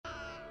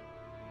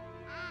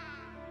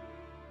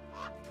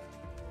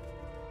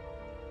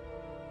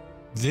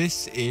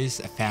This is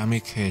a family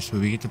curse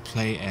where we get to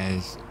play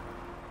as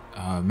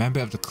a member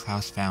of the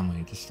Kraus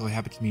family. This story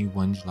happened to me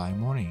one July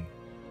morning.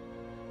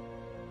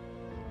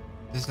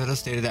 This letter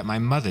stated that my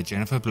mother,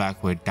 Jennifer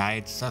Blackwood,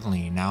 died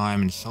suddenly. Now I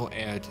am the sole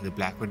heir to the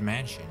Blackwood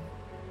mansion.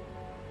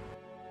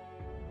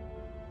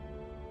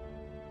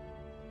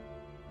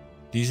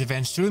 These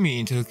events threw me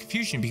into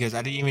confusion because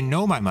I didn't even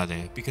know my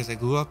mother, because I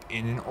grew up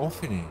in an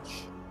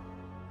orphanage.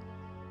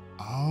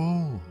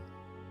 Oh.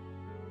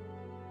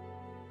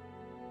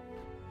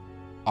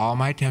 All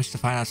my attempts to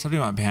find out something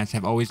about my parents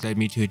have always led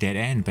me to a dead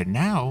end, but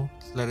now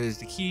this letter is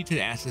the key to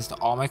the answers to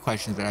all my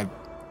questions that I've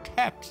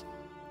kept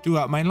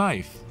throughout my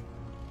life.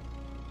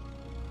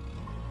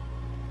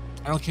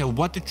 I don't care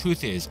what the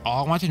truth is.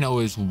 All I want to know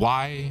is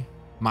why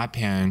my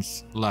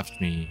parents left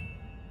me.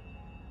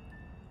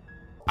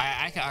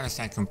 I can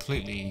understand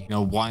completely,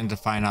 wanting to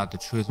find out the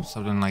truth of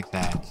something like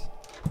that.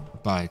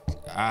 But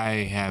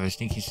I have a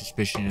sneaky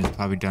suspicion it's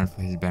probably done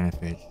for his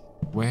benefit.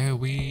 Where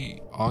we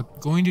are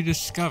going to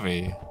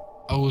discover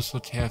oh so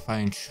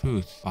terrifying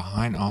truth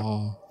behind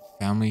all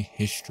family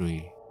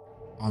history.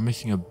 I'm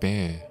missing a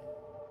bear.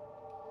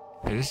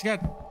 Yeah, this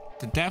got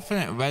the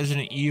definite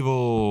Resident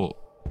Evil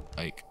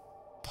like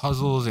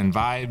puzzles and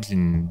vibes,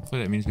 and what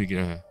that means we get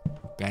a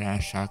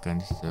badass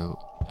shotgun. So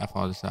F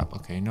all this up.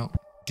 Okay, nope.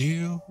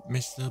 Dear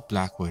Mr.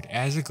 Blackwood,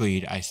 as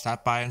agreed, I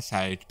stopped by on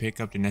Saturday to pick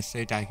up the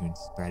necessary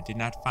documents, but I did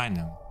not find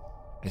them,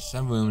 as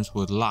some rooms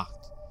were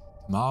locked.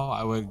 Tomorrow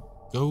I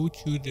will go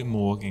to the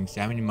morgue and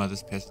examine your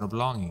mother's personal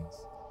belongings.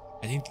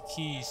 I think the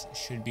keys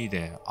should be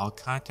there. I'll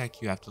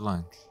contact you after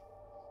lunch.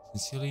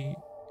 Sincerely,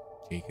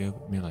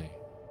 Jacob Miller.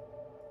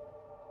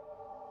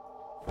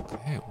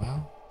 Okay,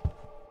 well.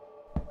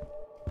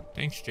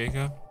 Thanks,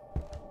 Jacob.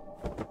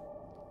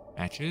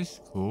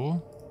 Matches,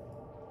 cool.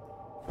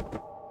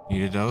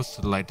 Needed those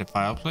to light the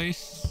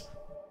fireplace.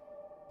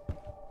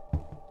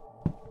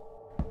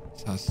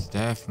 This house is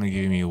definitely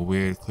giving me a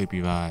weird,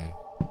 creepy vibe.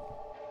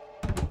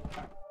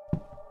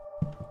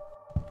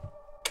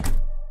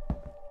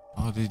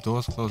 Oh, these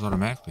doors close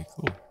automatically.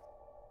 Cool.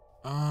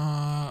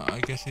 I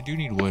guess I do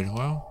need wood.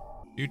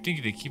 Well, you'd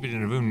think to keep it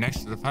in a room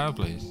next to the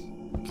fireplace.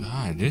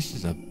 God, this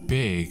is a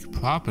big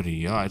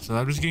property. Alright, so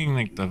I'm just getting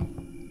like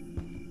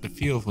the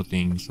feel for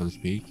things, so to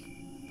speak.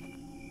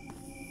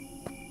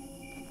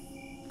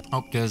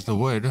 Oh, there's the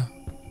wood.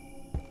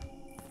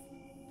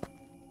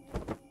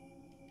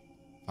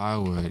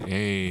 Firewood.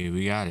 Hey,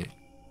 we got it.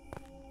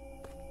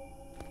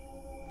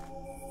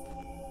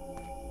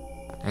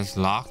 That's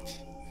locked.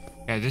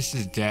 Yeah, this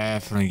is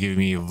definitely giving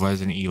me a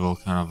Resident Evil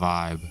kind of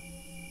vibe.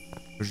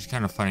 Which is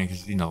kind of funny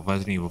because,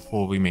 Resident Evil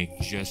 4 Remake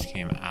just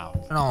came out.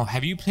 I don't know,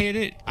 have you played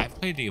it? I've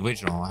played the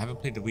original. I haven't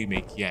played the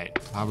remake yet.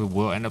 Probably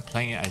will end up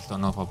playing it. I just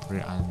don't know if I'll put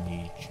it on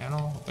the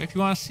channel. But if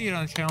you want to see it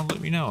on the channel,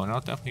 let me know. And I'll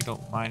definitely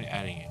don't mind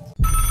adding it.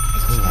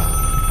 What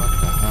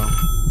the hell?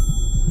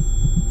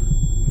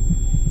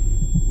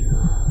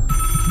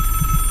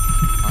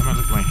 Why am I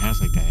looking at my hands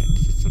like that?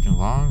 Is there something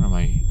wrong? Am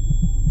I...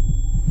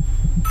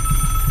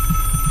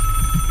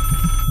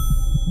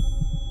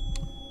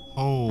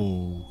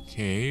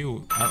 Okay, I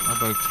don't know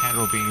about a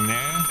candle being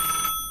there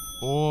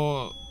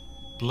or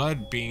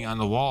blood being on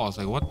the walls.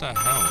 Like, what the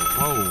hell?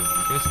 Whoa,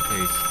 this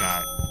place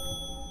got...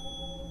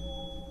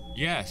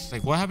 Yes,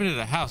 like, what happened to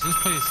the house? This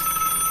place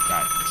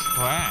got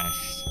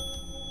trashed.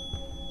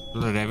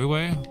 Blood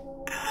everywhere?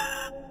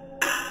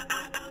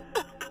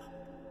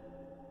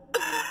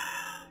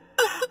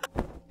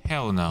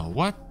 Hell no.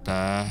 What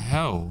the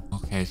hell?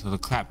 Okay, so the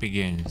clap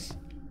begins.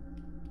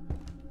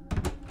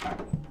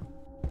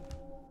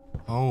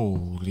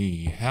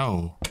 Holy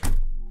hell.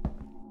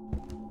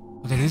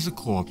 Oh, that is a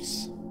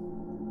corpse.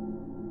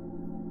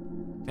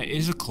 That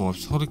is a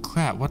corpse. Holy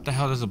crap. What the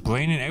hell? There's a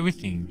brain and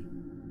everything.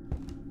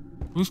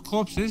 Whose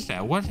corpse is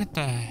that? What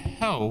the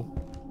hell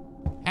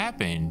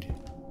happened?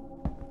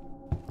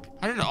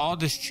 How did all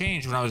this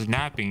change when I was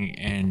napping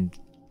and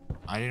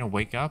I didn't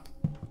wake up?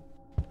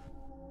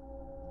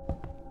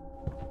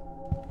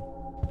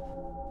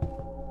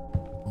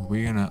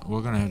 We're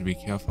gonna have to be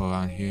careful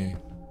around here.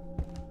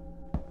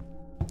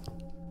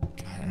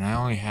 God, and I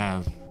only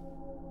have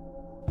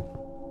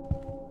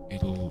a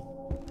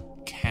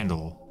little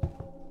candle.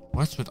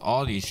 What's with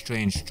all these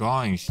strange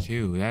drawings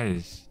too?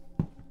 Is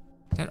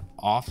that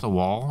off the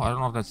wall? I don't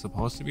know if that's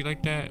supposed to be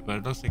like that, but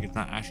it looks like it's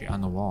not actually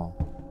on the wall.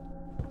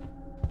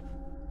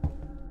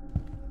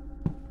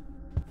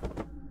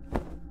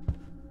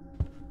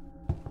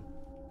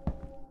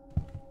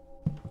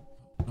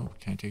 Nope,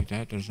 can't take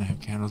that. Doesn't have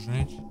candles in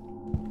it.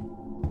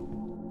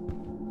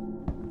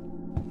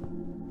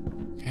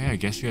 Okay, I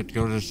guess we have to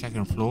go to the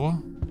second floor.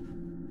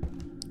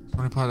 It's the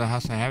only part of the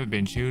house I haven't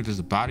been to. There's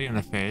a body on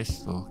the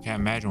face, so I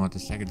can't imagine what the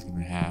second's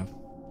gonna have.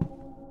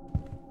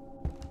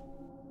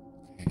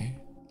 Okay.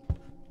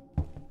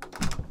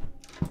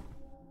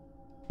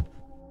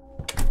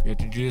 We have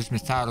to do this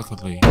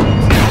methodically.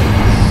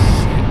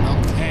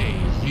 Okay,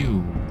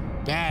 you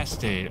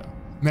bastard.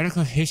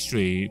 Medical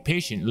history.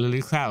 Patient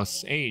Lily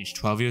Kraus, age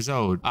 12 years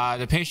old.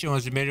 The patient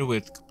was admitted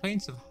with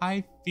complaints of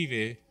high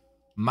fever,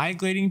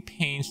 migrating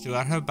pains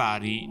throughout her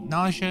body,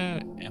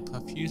 nausea, and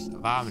profuse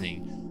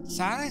vomiting.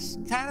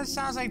 Kind of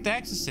sounds like The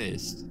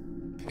Exorcist.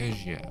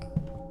 Persia.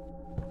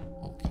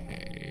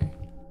 Okay.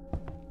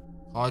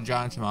 Call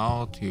John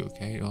tomorrow too,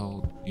 okay?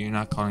 Well, you're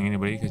not calling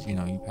anybody because, you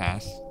know, you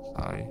passed.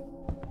 Sorry.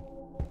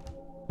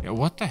 Yeah,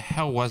 what the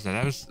hell was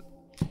that?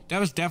 That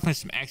was definitely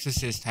some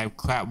Exorcist type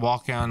crap,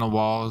 walking on the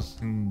walls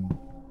and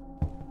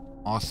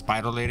all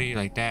spider lady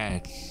like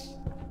that.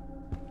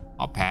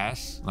 I'll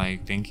pass.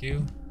 Like, thank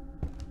you.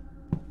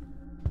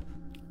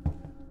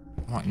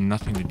 I want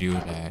nothing to do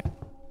with that.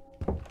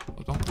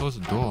 Well, don't close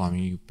the door on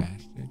me, you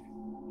bastard.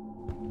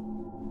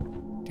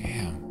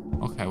 Damn.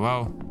 Okay,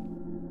 well,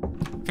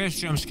 first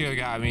jump scare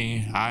got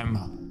me. I'm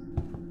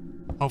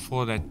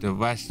hopeful that the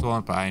rest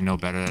won't, but I know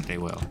better that they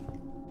will.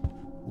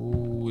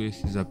 Ooh,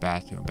 this is a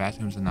bathroom.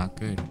 Bathrooms are not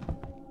good.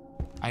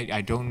 I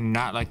do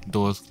not like the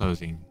doors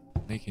closing.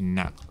 They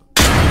cannot close.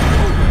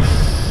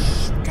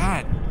 Oh,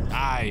 God,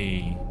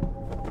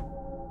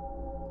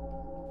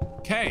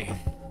 Okay.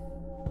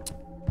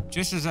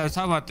 Just as I was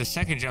talking about the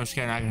second jump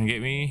scare not gonna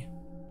get me,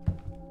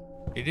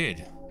 it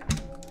did.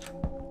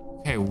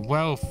 Okay,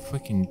 well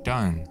freaking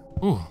done.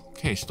 Ooh,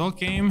 okay, start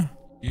game.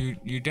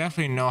 You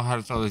definitely know how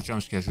to throw those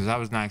jump scares because I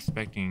was not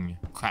expecting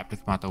crap to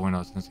come out the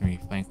window, since I'm gonna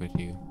be frank with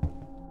you.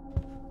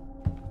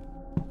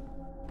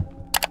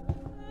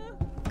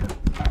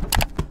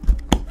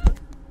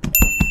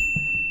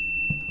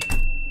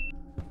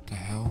 What the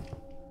hell?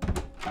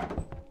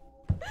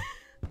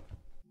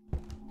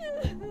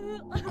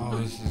 Oh,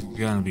 this is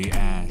gonna be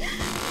ass.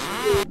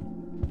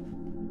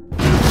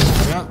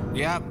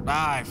 Yep,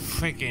 I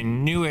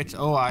freaking knew it.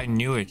 Oh, I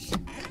knew it.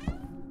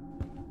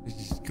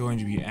 This is going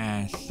to be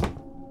ass.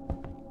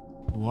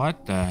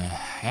 What the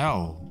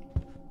hell?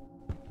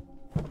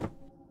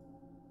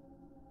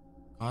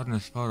 God in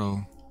this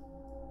photo.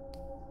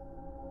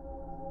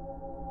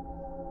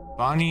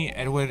 Bonnie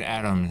Edward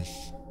Adams.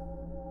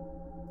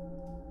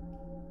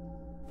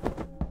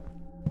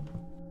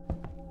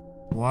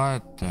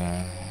 What the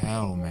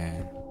hell,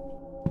 man?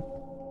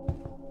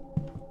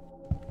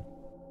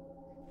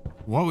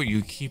 What were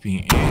you keeping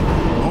in?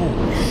 Oh.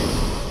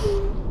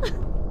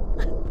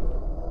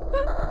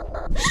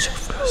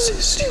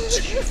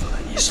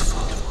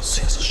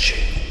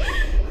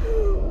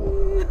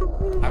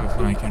 I have a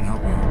feeling I can't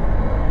help you.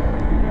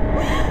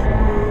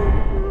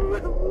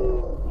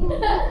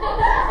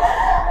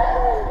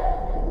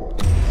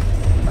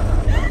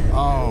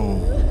 Oh.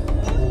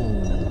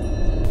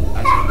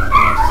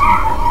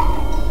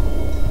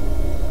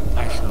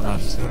 I should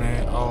have seen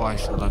it. Oh, I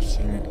should have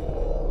seen it.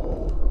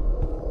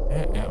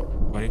 Yeah.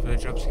 Ready for the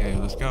jump scare.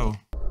 Let's go.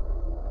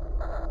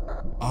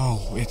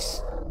 Oh,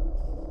 it's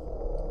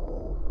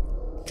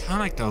kind of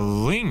like the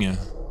ring.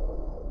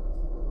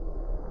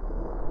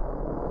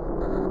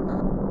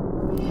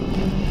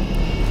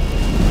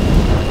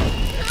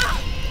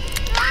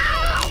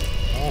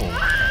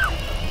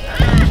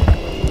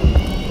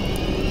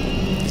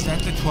 Is that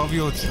the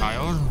 12-year-old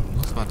child?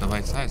 Looks about the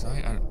right size.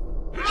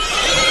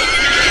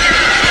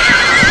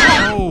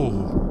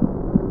 Oh!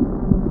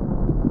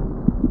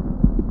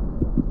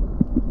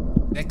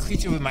 That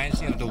creature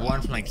reminds me of the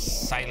one from like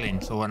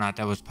Silence or whatnot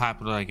that was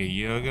popular like a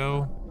year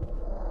ago.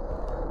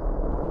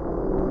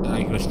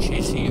 Like it was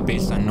chasing you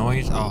based on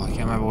noise. Oh, I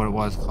can't remember what it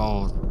was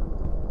called.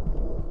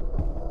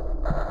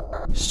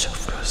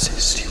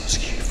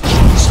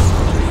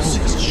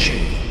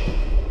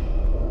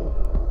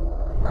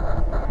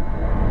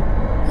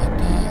 What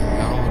the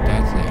hell?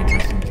 That's an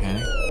interesting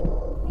mechanic.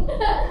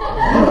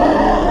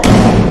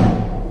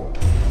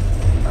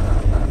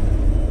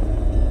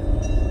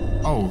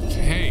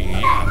 Okay,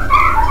 yeah.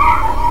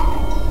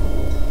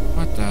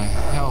 What the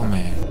hell,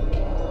 man?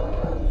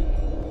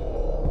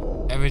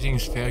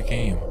 Everything's fair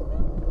game.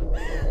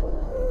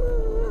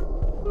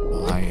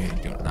 I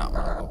do not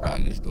want to go by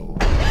this door.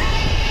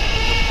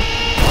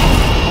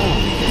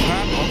 Holy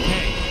crap,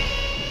 okay.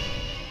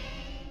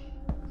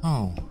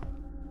 Oh.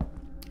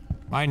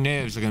 My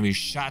nerves are gonna be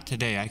shot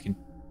today, I can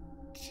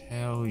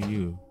tell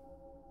you.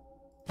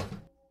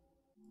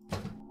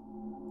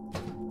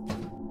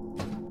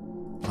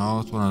 Oh,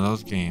 it's one of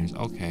those games.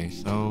 Okay,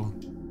 so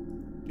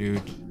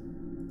dude,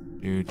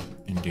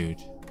 and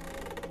dude.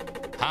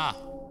 Ha!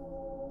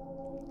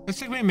 It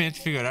took me a minute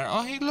to figure it out.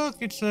 Oh, hey, look,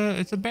 it's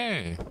a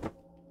bear.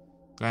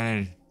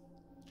 Granted,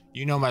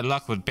 you know my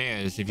luck with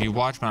bears. If you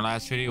watch my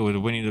last video with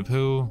Winnie the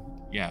Pooh,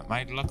 yeah,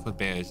 my luck with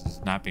bears has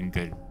not been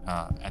good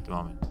at the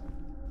moment.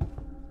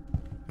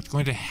 What's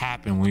going to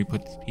happen when we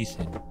put this piece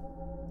in?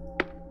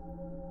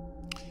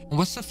 And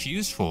what's the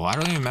fuse for? I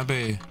don't even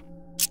remember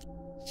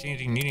seeing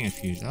anything needing a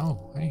fuse.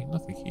 Oh, hey,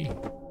 look, a key.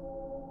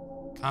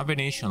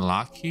 Combination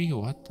lock key?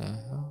 What the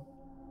hell?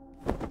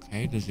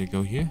 Okay, does it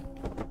go here?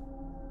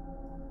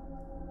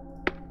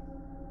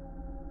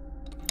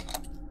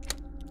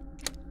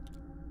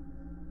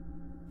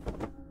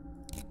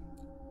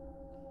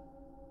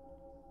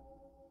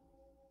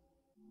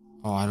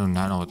 Oh, I do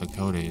not know what the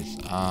code is.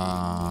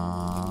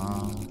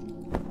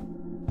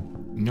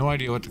 No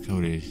idea what the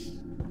code is. Is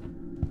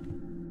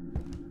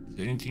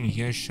there anything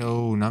here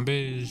show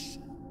numbers?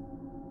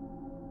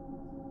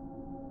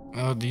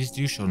 Well, these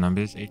do show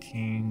numbers.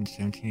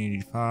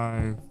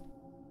 1785,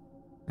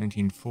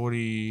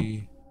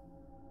 1940.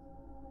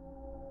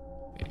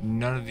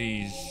 None of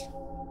these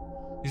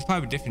are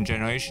probably different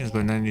generations,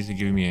 but none of these are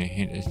giving me a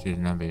hint as to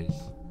the numbers.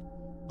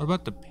 What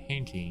about the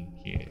painting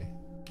here?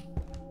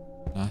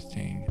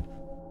 Nothing.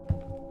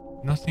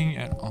 Nothing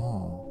at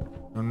all.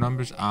 No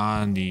numbers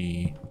on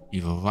the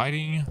evil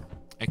writing.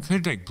 I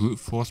could like brute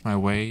force my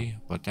way,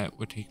 but that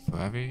would take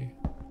forever.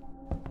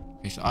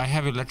 Okay, so I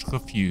have electrical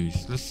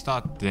fuse. Let's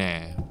start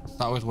there.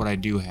 Start with what I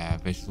do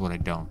have versus what I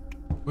don't.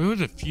 Where would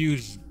the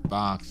fuse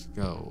box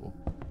go?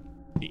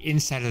 The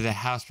inside of the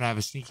house, but I have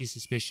a sneaky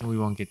suspicion we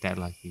won't get that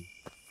lucky.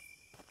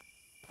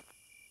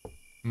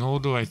 Nor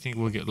do I think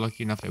we'll get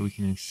lucky enough that we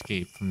can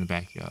escape from the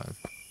backyard.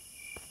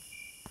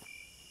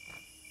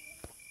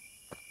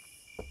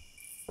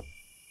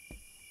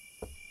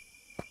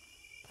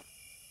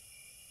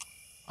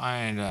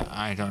 And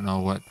I don't know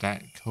what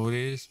that code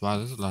is. Wow,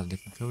 there's a lot of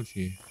different codes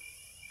here.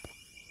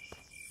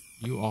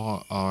 You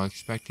all are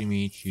expecting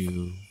me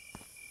to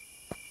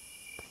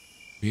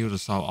be able to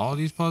solve all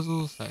these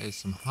puzzles? That is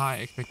some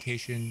high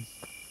expectations.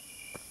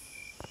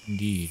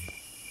 Indeed.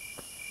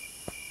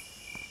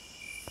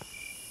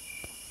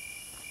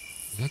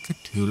 Is that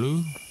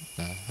Cthulhu? What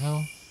the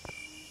hell?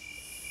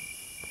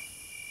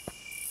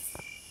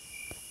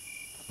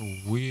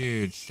 A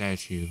weird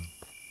statue.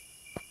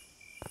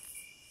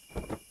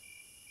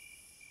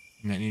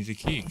 And that needs a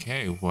key.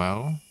 Okay,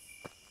 well.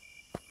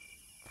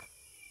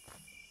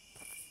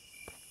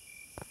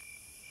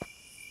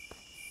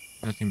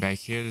 Nothing back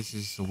here. This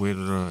is a weird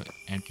little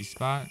empty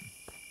spot.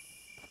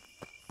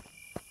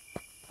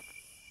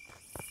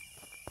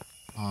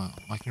 Oh,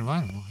 I can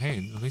run. Well,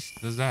 hey, at least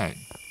there's that.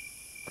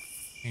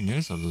 Hey,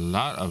 there's a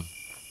lot of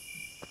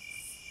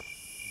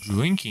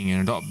drinking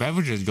and adult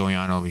beverages going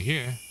on over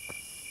here.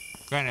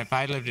 Granted, if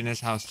I lived in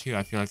this house too,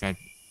 I feel like I'd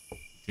be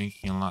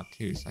drinking a lot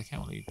too, so I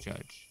can't really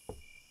judge.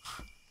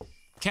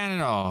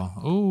 Can't at all.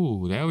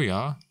 Ooh, there we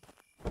are.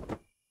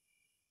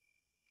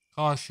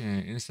 Caution.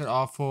 Insert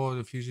all 4 of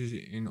the fuses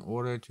in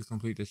order to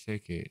complete the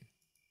circuit.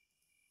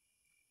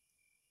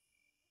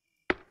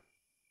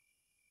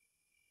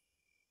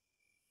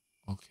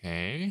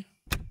 Okay.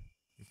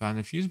 We found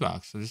the fuse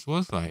box, so this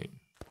was right.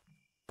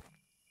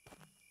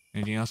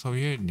 Anything else over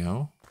here?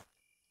 No.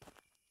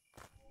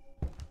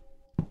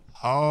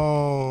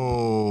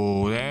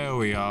 Oh, there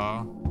we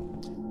are.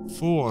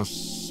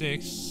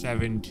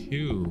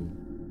 4672.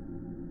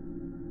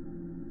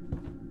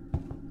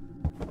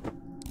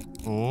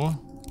 4,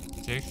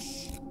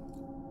 6,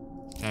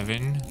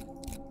 7,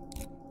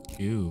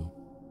 2.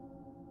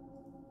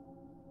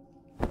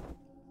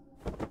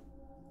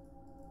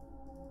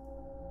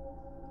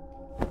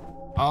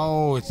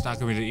 Oh, it's not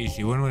gonna be that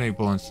easy. When were they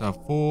blowing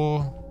stuff?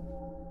 4.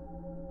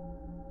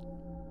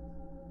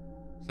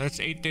 So that's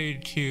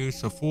 832.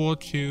 So 4,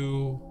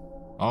 2.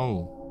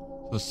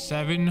 Oh, so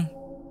 7,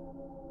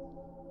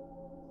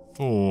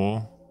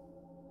 4,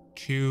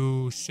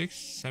 2, 6,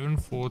 7,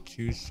 4,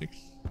 2, 6.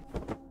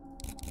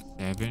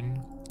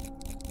 7,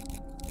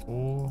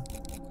 4,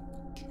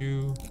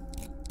 2,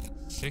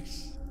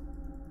 6,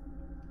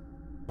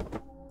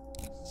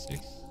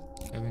 6,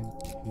 7, 2.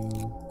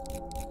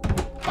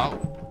 Oh,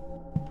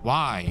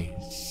 why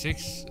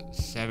 6,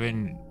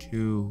 7,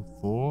 2,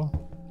 4?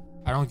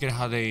 I don't get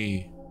how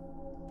they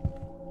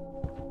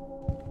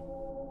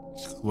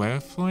square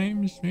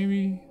flames.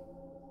 Maybe.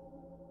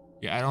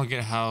 Yeah, I don't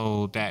get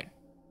how that.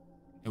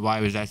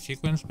 Why was that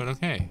sequence? But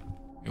okay,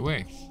 it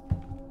works.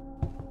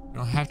 We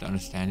don't have to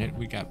understand it.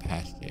 We got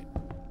past it.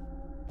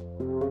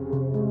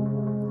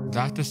 The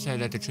doctor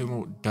said that the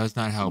treatment does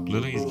not help.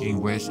 Lily is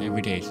getting worse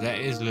every day. So that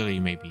is Lily,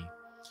 maybe.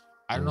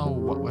 I don't know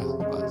what will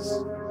help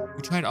us.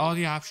 We tried all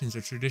the options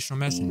of traditional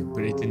medicine,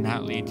 but it did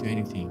not lead to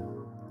anything.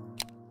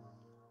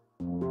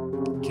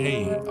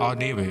 Today, our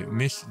neighbor,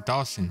 Miss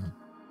Dawson,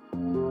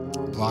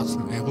 brought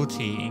some herbal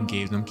tea and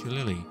gave them to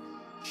Lily.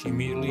 She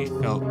immediately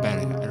felt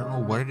better. I don't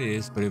know what it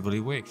is, but it really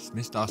works.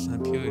 Miss Dawson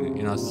appeared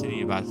in our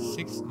city about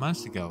 6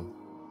 months ago.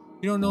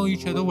 We don't know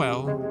each other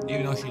well,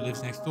 even though she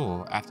lives next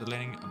door. After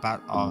learning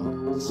about our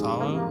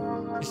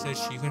sorrow, she said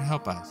she could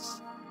help us.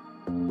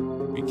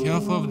 Be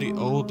careful of the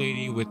old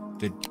lady with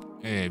the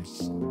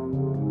herbs.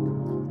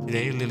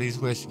 Today, Lily's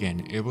worse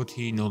again. Herbal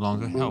tea no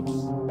longer helps.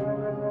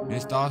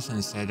 Miss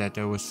Dawson said that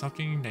there was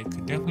something that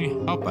could definitely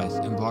help us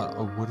and brought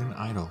a wooden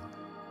idol.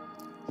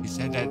 She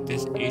said that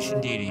this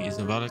ancient deity is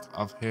a relic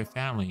of her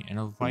family and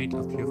a rite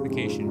of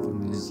purification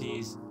from the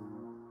disease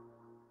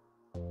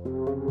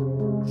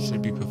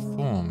should be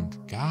performed.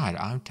 God,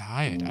 I'm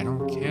tired. I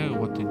don't care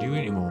what to do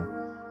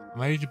anymore.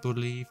 I'm ready to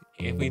believe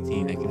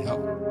everything that can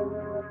help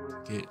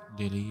to get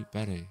Lily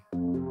better.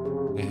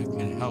 That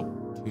can help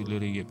to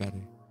Lily get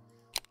better.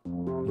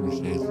 Which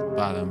is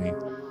bothering me.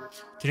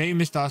 Today,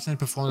 Miss Dawson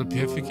performed a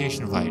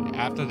purification rite.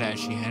 After that,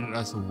 she handed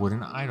us a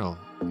wooden idol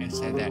and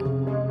said that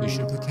we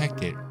should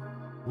protect it.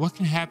 What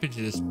can happen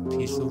to this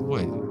piece of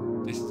wood?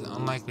 This is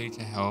unlikely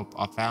to help.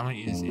 Our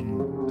family is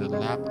in the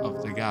lap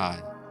of the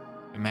god.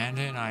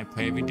 Amanda and I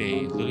pray every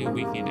day. Lily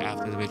weakened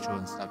after the ritual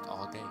and slept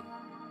all day.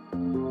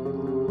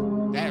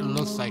 That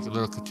looks like a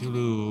little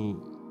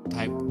Cthulhu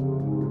type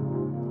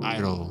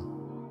idol.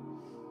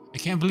 I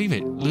can't believe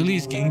it. Lily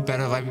is getting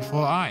better right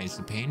before our eyes.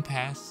 The pain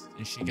passed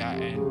and she got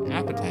an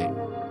appetite.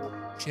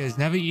 She has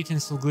never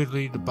eaten so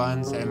greedily the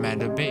buns that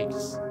Amanda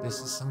bakes. This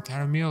is some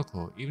kind of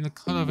miracle. Even the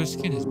color of her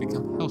skin has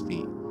become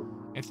healthy.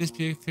 If this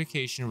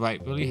purification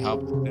rite really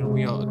helped, then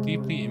we are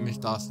deeply in Miss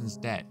Dawson's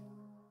debt.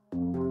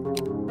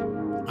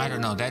 I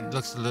don't know, that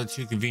looks a little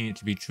too convenient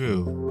to be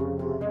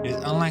true. It is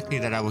unlikely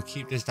that I will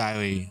keep this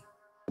diary.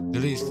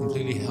 Lily is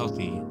completely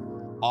healthy.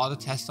 All the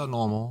tests are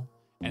normal,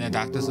 and the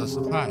doctors are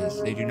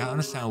surprised. They do not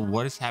understand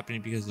what is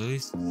happening because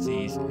Lily's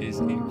disease is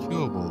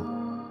incurable.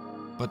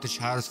 But the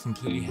child is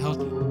completely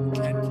healthy. We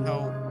can't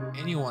tell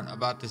anyone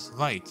about this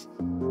rite.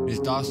 Ms.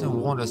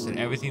 Dawson warned us that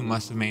everything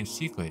must remain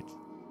secret.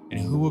 And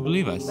who will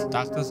believe us?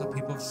 Doctors are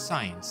people of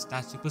science,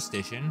 not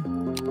superstition.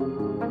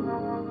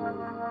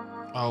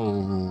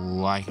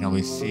 Oh, I can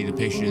always see the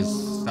pictures,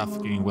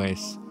 stuff getting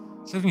worse.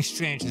 Something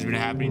strange has been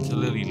happening to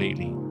Lily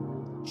lately.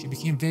 She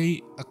became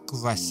very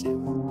aggressive.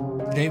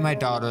 Today my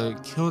daughter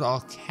killed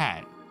our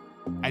cat.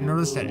 I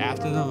noticed that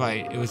after the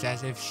rite, it was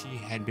as if she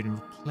had been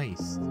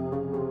replaced.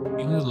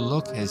 Even the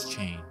look has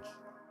changed.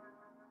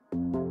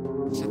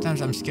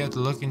 Sometimes I'm scared to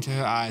look into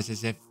her eyes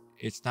as if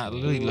it's not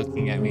Lily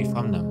looking at me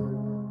from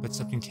them, but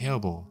something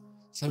terrible,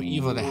 some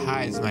evil that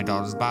hides my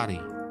daughter's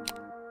body.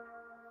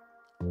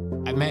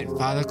 I met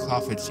Father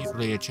Crawford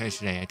secretly at church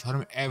today. I told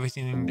him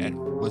everything that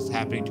was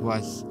happening to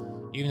us,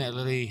 even that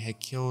Lily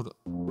had killed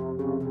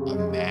a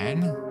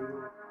man?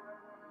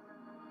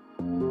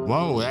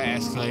 Whoa, that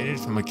escalated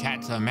from a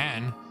cat to a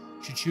man.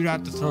 She chewed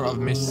out the throat of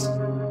Miss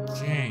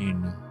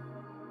Jane,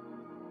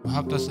 who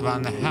helped us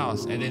around the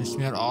house and then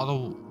smeared all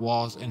the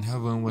walls in her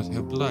room with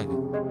her blood.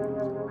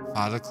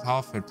 Father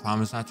Crawford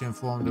promised not to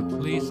inform the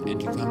police and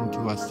to come to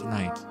us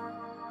tonight.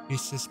 He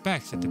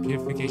suspects that the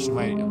purification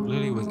rite of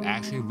Lily was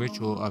actually a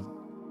ritual of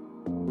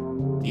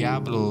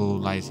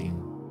diabolizing.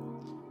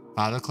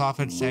 Father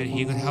Crawford said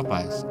he could help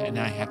us, and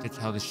I have to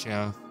tell the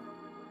sheriff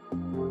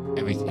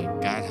everything.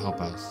 God help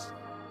us.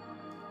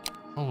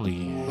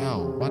 Holy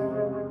hell, what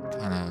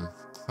kind of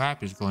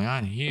crap is going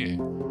on here?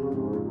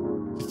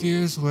 The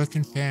fears were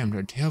confirmed.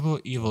 A terrible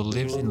evil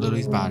lives in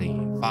Lily's body.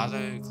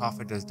 Father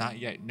Crawford does not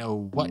yet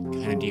know what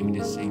kind of demon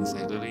is staying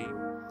inside Lily,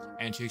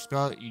 and to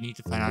expel it, you need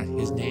to find out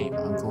his name.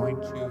 I'm going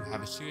to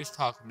have a serious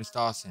talk with Miss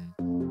Dawson.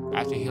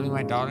 After healing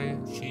my daughter,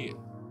 she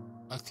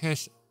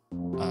accursed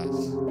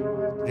us.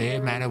 Today,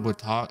 Amanda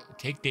would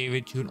take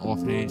David to an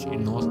orphanage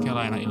in North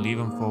Carolina and leave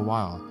him for a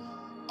while.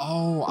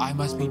 Oh, I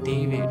must be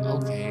David.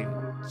 Okay,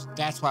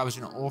 that's why I was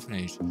in an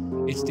orphanage.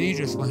 It's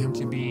dangerous for him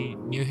to be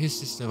near his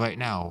sister right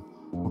now.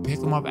 We'll pick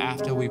him up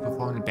after we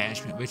perform the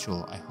banishment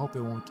ritual. I hope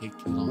it won't take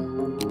too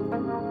long.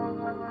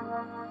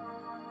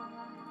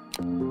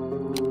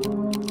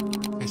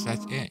 Guess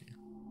that's it.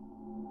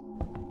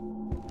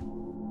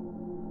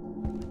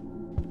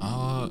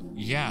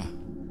 Yeah,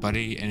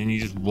 buddy. And then you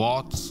just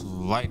waltz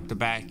right the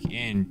back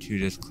into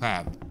this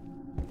crap.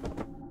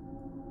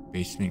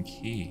 Basement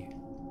key.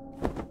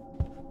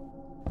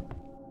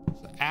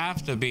 So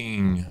after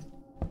being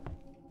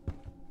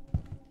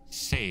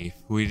safe,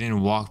 we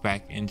then walk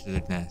back into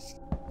the nest.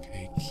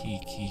 Okay,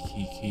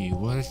 key.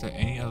 What is there?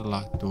 Any other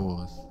locked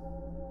doors?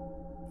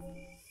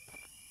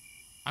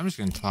 I'm just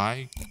gonna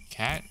try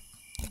cat.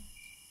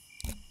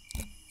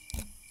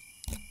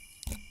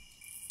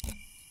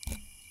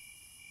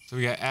 So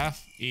we got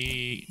F,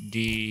 E,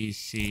 D,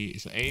 C.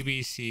 So A,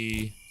 B,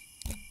 C,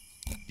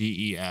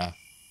 D, E, F.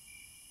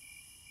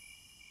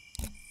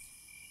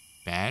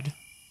 Bad.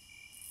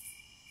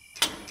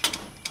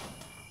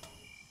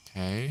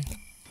 Okay.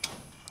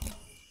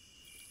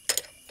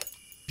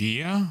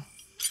 Beer.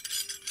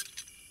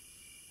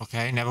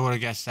 Okay, never would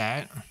have guessed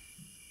that.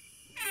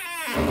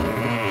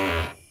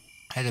 I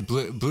had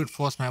to brute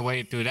force my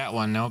way through that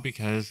one though,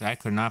 because I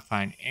could not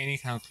find any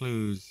kind of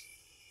clues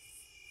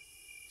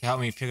to help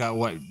me figure out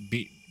what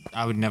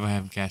I would never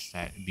have guessed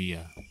that.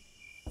 Beer.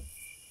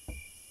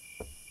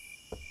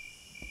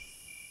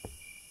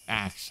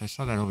 Axe. I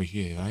saw that over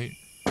here, right?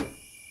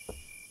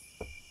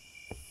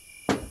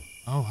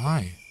 Oh,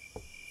 hi.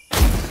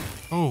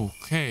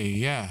 Okay,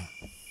 yeah.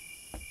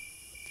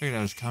 Figured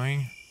that was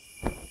coming.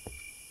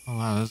 Oh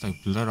wow, there's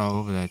like blood all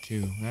over that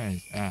too. That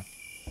is apt.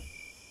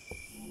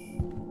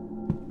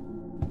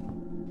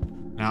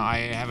 Now I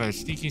have a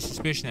sneaky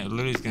suspicion that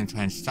Lily's gonna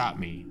try and stop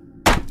me.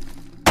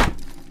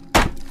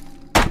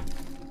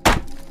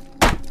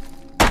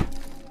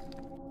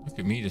 Look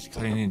at me just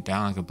cutting it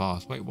down like a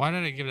boss. Wait, why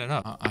did I give that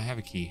up? I have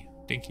a key.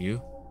 Thank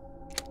you.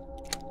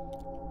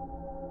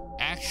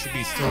 Axe should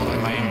be still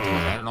in my inventory.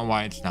 I don't know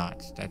why it's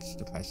not. That's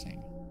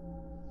depressing.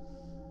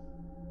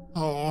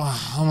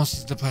 Oh, almost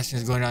as depressing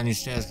as going down these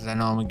stairs because I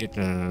know I'm gonna get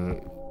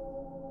the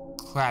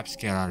crap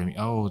scared out of me.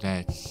 Oh,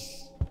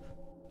 that's...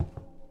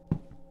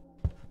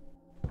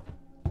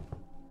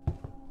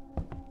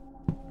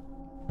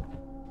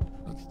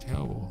 looks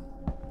terrible.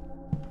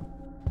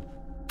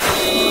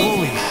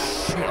 Holy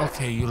shit.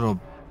 Okay, you little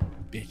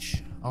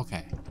bitch.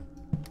 Okay.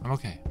 I'm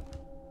okay.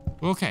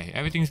 We're okay.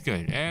 Everything's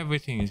good.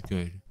 Everything is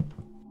good.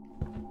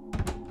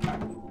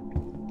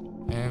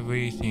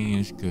 Everything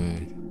is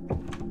good.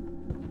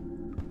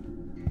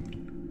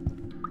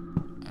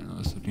 I know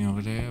there's something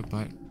over there,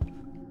 but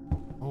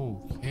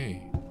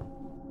okay.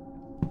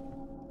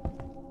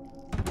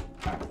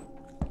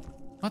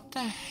 What the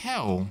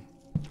hell?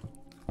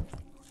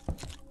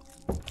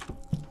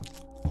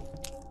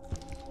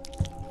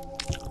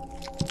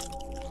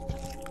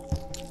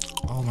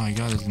 Oh my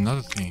god, there's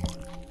another thing.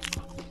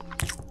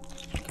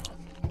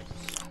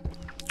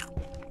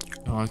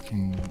 Oh, I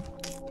can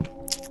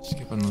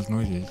skip on those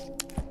noises.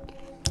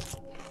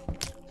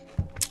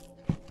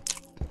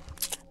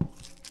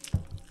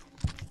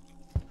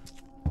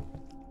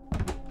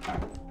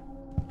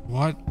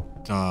 What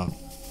the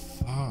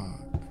fuck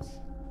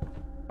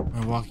am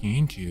I walking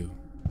into?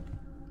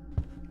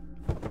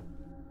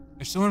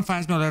 If someone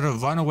finds me, let her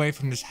run away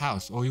from this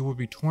house, or you will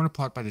be torn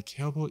apart by the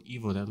terrible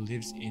evil that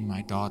lives in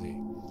my daughter,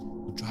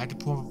 who tried to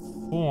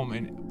perform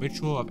a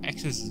ritual of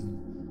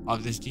exorcism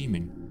of this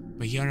demon,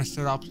 but he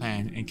understood our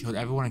plan and killed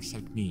everyone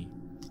except me.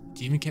 The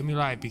demon kept me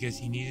alive because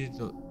he needed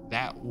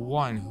that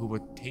one who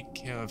would take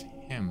care of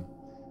him.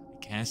 I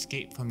can't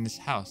escape from this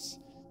house.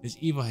 This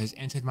evil has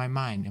entered my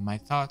mind, and my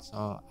thoughts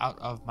are out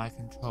of my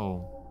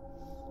control.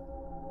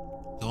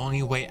 The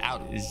only way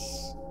out is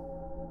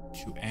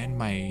to end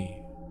my...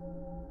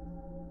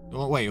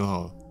 Oh, wait,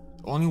 oh.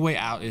 The only way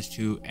out is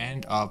to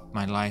end up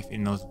my life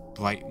in those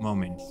bright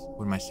moments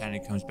when my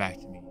sanity comes back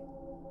to me.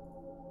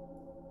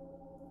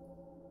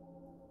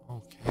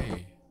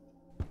 Okay.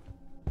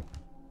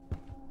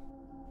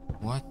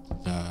 What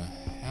the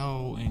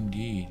hell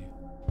indeed?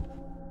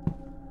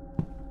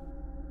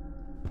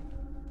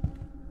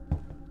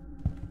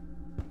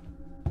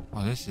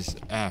 Oh, this is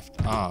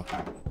effed up.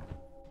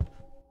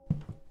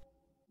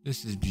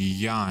 This is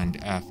beyond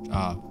effed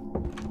up.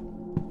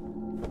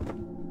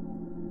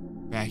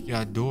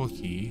 Backyard door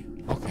key.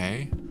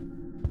 Okay.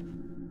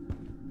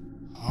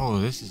 Oh,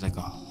 this is like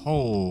a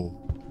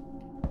whole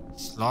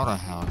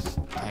slaughterhouse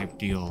type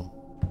deal.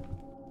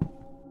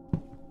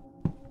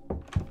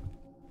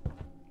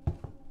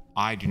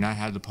 I do not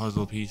have the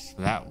puzzle piece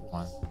for that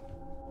one.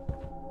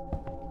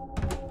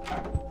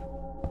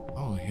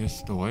 Oh, here's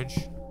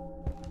storage.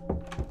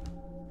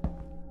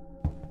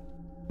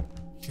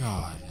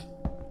 God.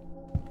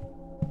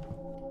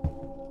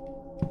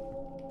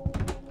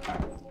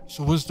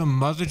 So was the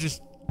mother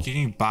just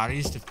getting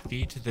bodies to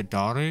feed to the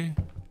daughter?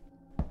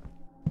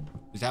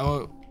 Is that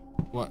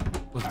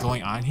what was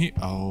going on here?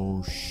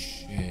 Oh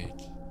shit.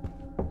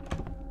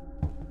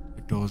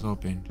 The door's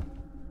opened.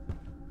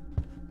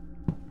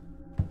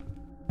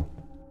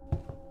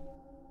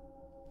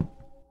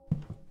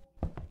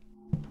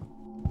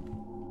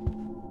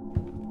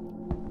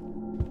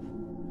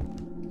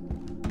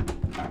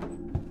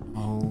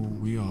 Oh,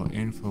 we are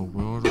in for a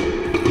world of...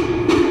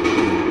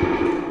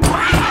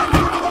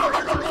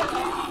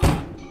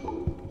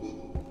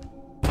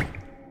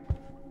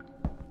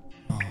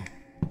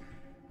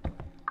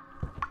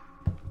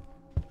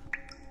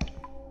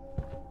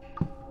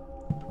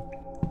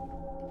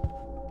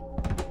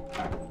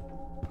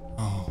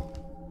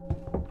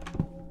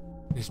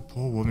 This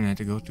poor woman had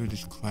to go through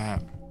this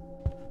crap.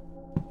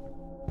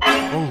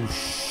 Oh,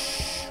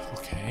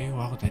 okay,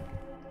 well, that...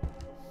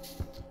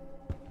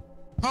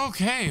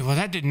 Okay, well,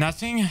 that did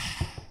nothing.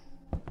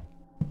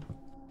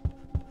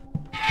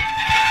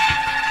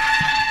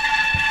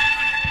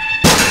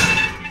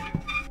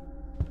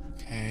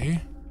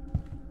 Okay.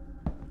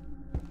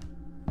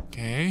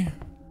 Okay.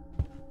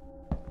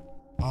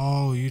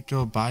 Oh, you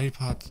throw body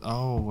parts.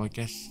 Oh, I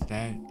guess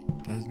that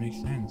does make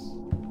sense.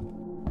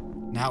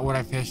 Not what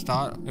I first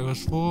thought it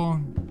was for,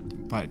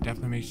 but it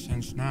definitely makes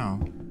sense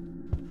now.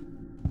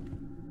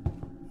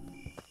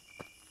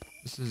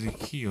 This is a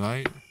key,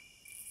 right?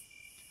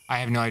 I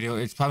have no idea.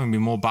 It's probably gonna be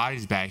more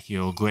bodies back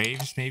here. Or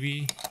graves,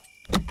 maybe?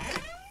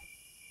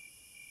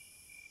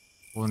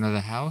 Or another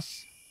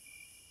house?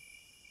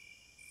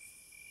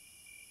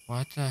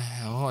 What the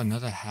hell?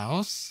 Another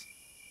house?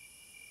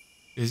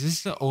 Is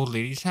this the old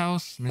lady's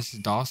house?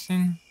 Mrs.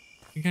 Dawson?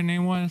 I think her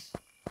name was?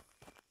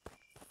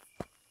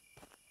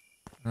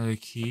 Another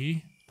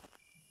key.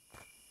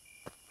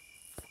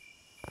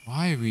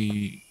 Why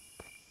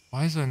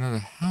is there another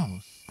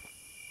house?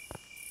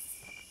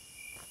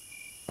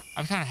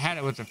 I've kind of had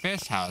it with the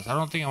first house. I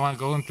don't think I want to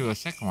go into a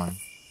second one.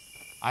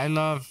 I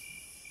love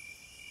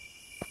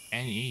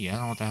NE. I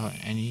don't know what the hell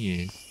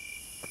NE is.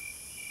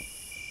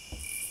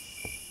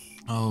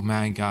 Oh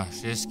my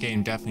gosh, this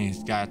game definitely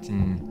has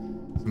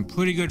gotten some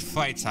pretty good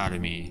fights out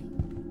of me.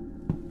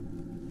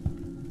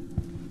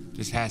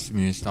 This has to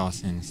be Miss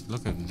Dawson's.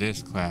 Look at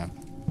this crap.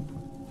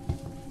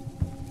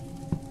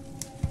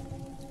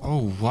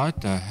 Oh,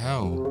 what the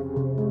hell?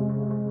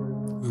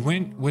 We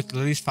went with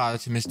Lily's father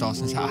to Miss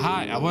Dawson's house.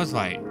 Hi, I was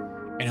right.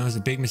 And it was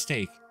a big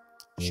mistake.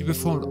 She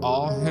performed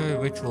all her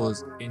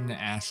rituals in the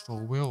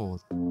astral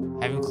world.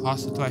 Having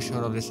crossed the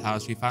threshold of this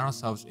house, we found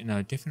ourselves in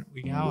a different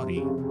reality.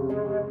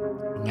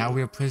 And now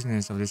we are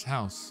prisoners of this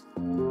house.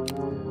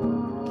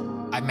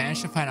 I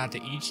managed to find out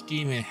that each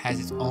demon has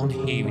its own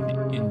haven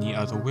in the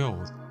other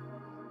world.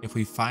 If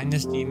we find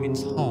this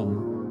demon's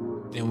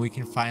home, then we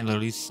can find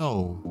Lily's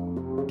soul.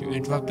 To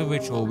interrupt the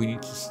ritual, we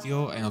need to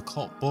steal an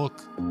occult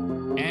book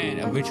and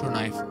a ritual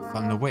knife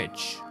from the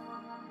witch,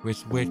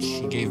 with which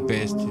she gave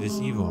birth to this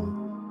evil,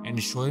 and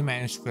destroy the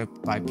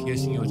manuscript by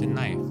piercing it with a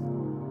knife,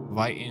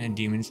 right in a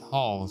demon's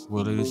halls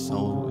where the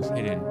soul is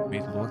hidden. May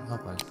the Lord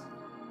help us.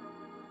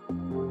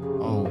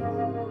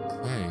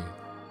 Okay.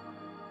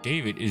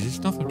 David, is this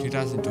not from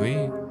 2003?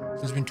 So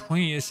it's been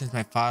 20 years since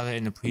my father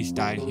and the priest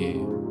died here.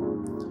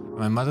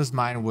 My mother's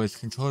mind was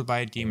controlled by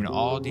a demon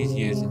all these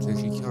years until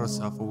she killed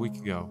herself a week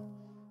ago.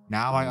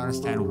 Now I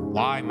understand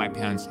why my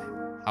parents'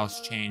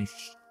 house changed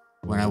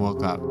when I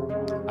woke up.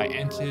 I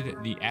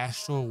entered the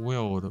astral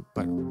world,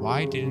 but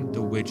why didn't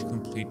the witch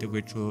complete the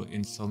ritual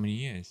in so many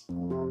years?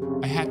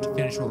 I had to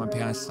finish what my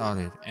parents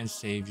started and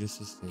save your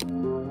sister.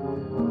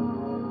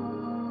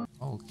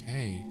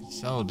 Okay,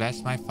 so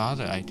that's my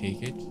father, I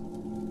take it.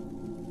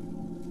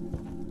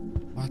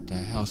 What the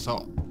hell?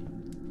 So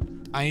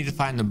I need to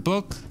find the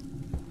book,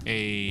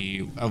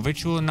 a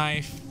ritual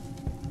knife,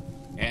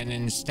 and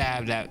then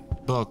stab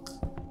that book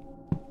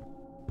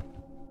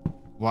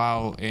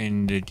while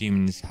in the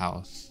demon's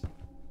house.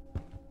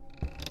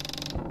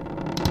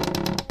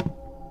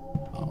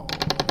 Oh,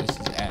 this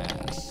is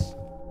ass.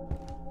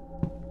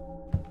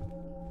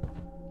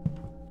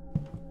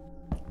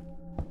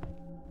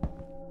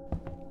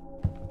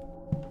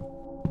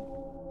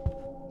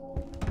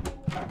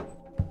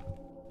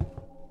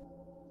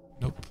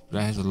 Nope,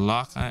 that has a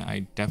lock on it.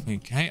 I definitely...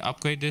 Can I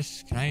upgrade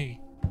this? Can I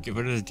get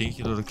rid of this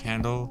dinky little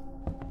candle?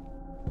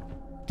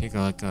 Take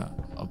a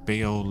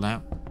big old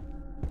lamp.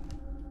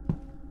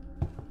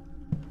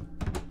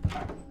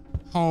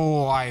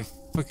 Oh, I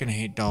freaking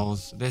hate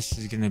dolls. This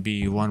is gonna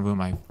be one room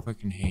I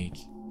freaking hate.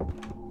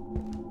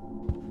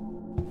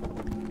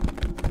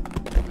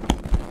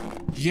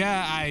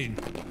 Yeah,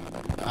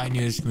 I knew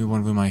this was gonna be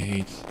one room I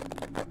hate.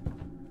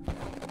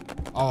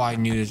 Oh, I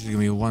knew this was gonna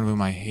be one room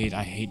I hate.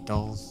 I hate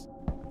dolls.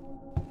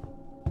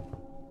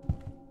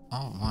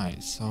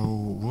 Alright,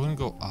 so we're gonna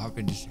go up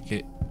and just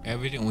get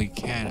everything we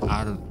can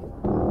out of...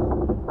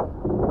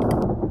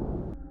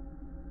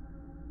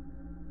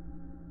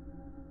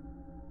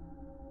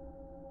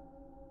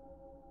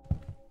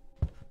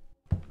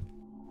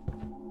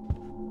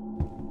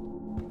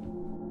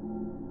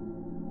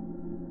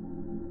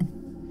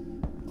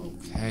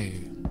 Okay.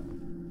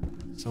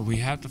 So we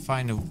have to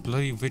find a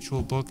bloody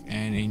ritual book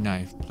and a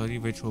knife. Bloody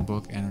ritual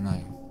book and a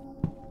knife.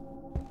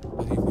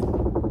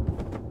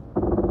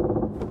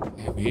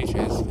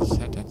 VHS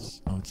cassette,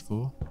 that's old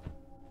school.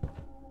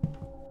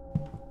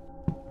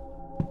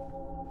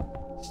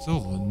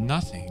 Still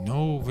nothing.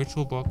 No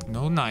ritual book,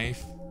 no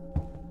knife.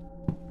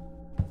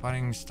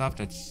 Finding stuff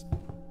that's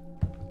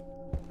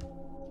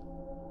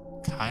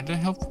kinda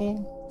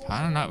helpful,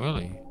 kinda not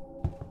really.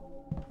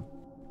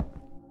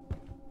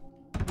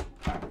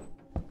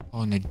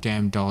 Oh, and the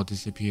damn doll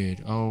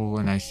disappeared. Oh,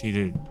 and I see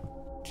the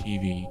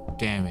TV.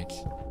 Damn it.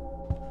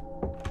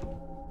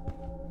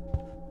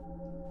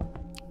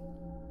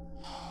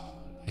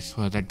 I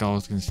swear that doll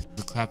is gonna scare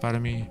the crap out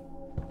of me.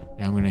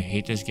 And I'm gonna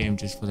hate this game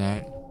just for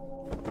that.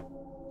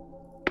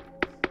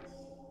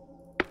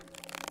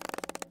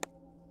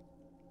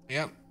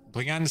 Yep.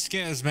 Bring on the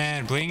scares,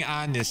 man. Bring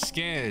on the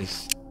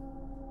scares.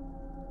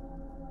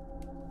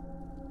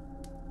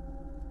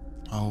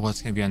 Oh,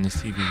 what's gonna be on this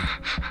TV?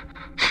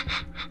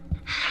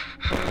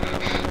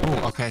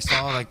 Oh, okay. I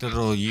saw like the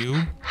little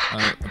U.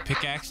 A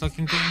pickaxe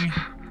looking thing.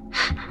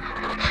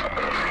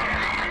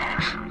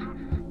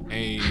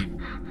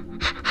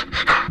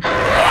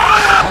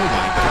 Oh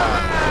my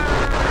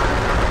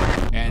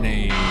god. And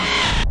a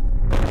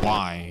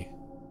Y.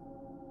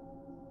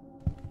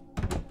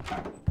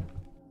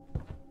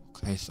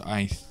 Okay, so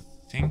I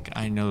think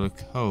I know the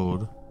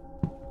code.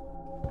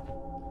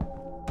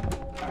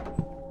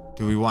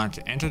 Do we want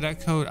to enter that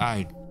code?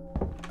 I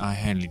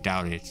highly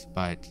doubt it,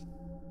 but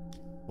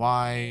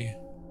Y,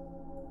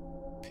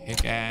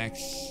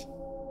 pickaxe,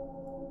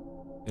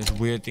 this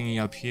weird thingy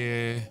up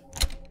here.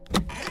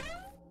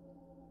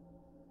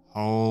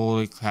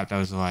 Holy crap, that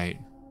was right.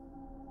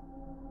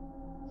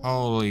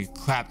 Holy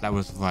crap, that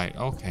was right.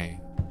 Okay.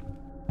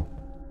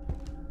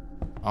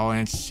 Oh,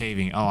 and it's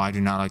saving. Oh, I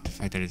do not like the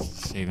fact that it's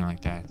saving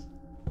like that.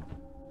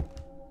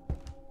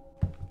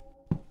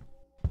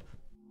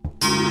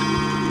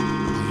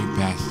 Oh, you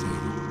bastard.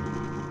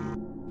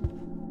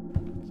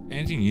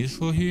 Anything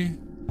useful here?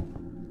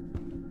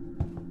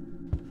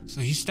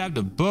 So he stabbed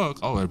a book.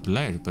 Oh, it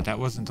bled, but that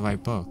wasn't the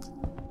right book.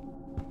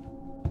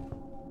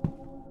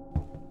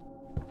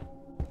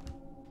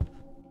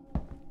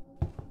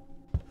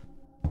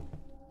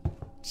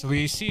 So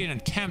we see an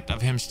attempt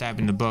of him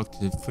stabbing the book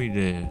to free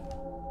the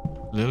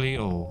Lily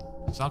or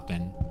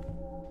something.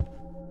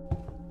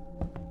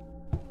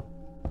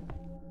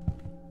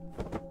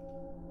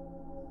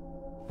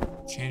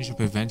 Change to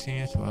preventing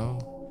it?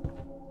 Well,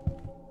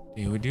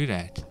 they would do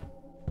that.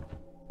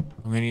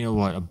 I'm gonna need a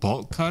what? A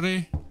bolt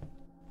cutter?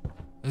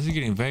 This is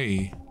getting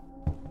very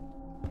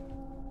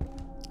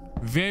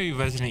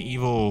Resident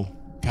Evil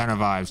kind of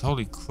vibes.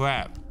 Holy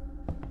crap.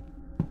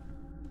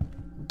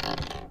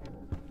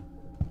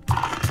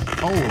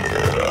 Oh.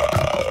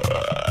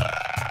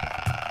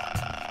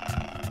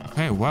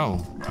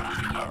 well.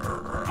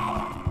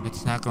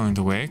 It's not going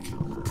to work.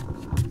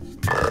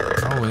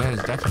 Oh, that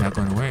is definitely not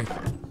going to work.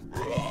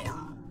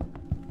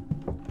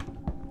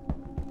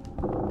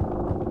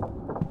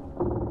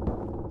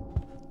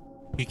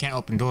 He can't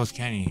open doors,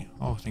 can he?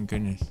 Oh, thank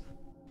goodness.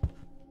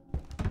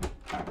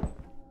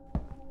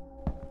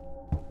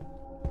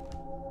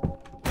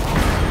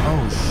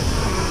 Oh,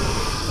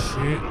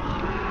 shit.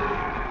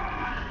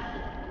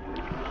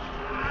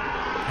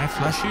 Can I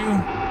flush you?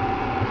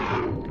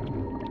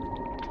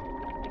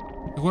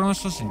 Like, what am I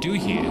supposed to do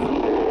here?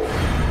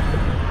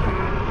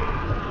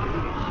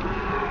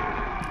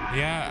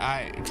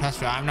 Yeah,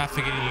 trust me, I'm not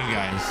forgetting you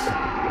guys.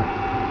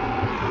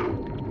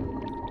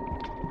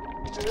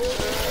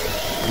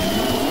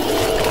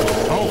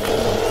 Oh,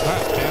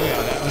 crap, there we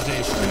go. That was the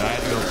issue. I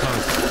had to go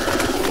close.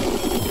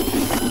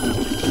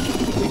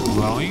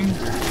 Glowing?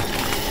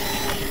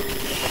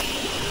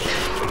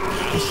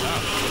 I'm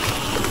stuck.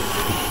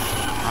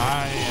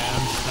 I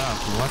am stuck.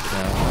 What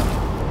the hell?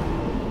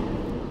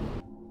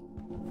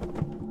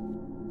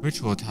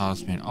 Ritual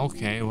talisman.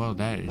 Okay, well,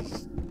 that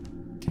is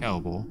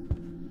terrible.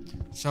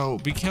 So,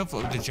 be careful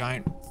of the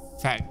giant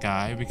fat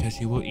guy because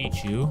he will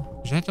eat you.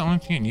 Is that the only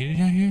thing I needed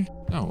down here?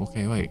 Oh,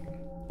 okay, wait.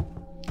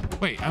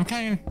 Wait, I'm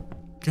kind of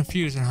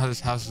confused on how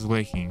this house is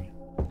working.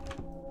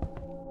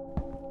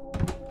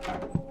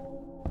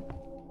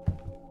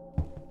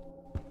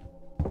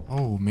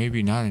 Oh,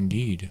 maybe not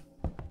indeed.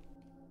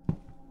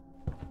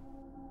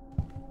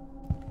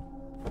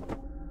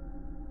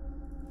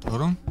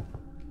 Totem?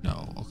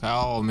 No. Okay,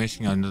 oh, I'm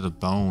missing another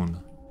bone.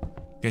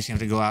 Guess you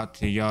have to go out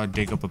to the yard,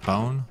 dig up a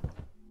bone?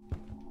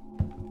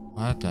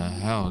 What the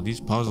hell? These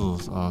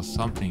puzzles are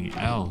something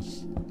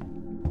else.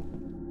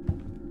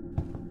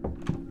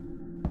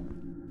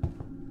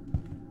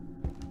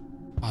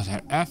 Oh,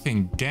 that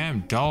effing damn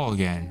doll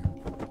again.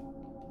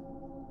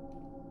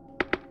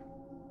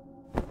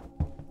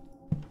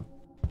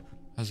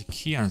 Has a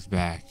key on his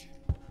back.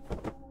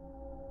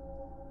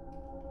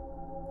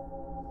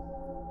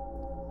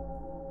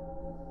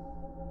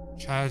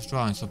 Child's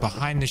drawing. So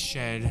behind the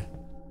shed.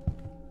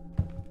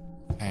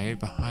 Okay,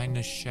 behind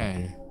the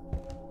shed.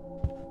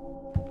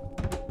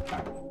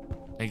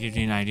 That gives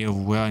me an idea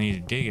of where I need to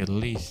dig at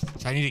least.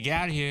 So I need to get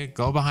out of here,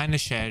 go behind the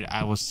shed.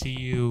 I will see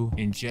you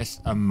in just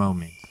a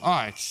moment.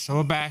 Alright, so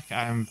we're back.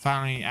 I'm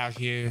finally out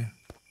here.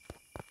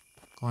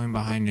 Going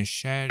behind the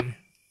shed.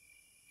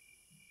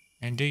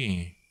 And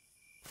digging.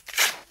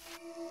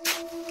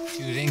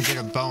 To then get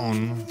a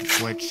bone,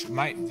 which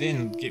might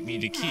then get me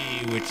the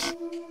key, which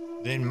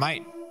then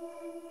might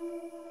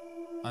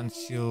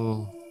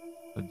unseal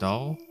the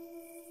doll.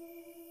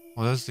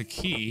 Well, there's the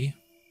key.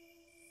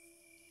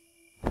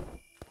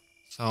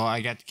 So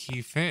I got the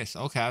key first.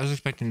 Okay, I was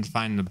expecting to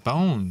find the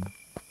bone.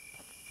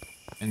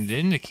 And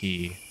then the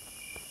key.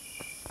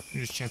 Let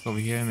me just check over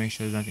here and make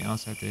sure there's nothing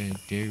else I have to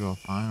dig or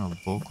find or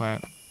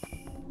bullcrap.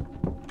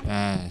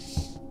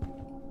 Yes.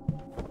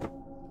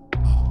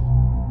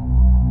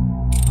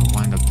 Oh. A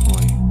wind-up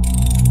toy.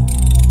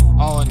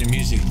 Oh, and the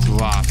music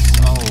drops.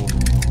 Oh,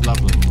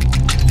 lovely.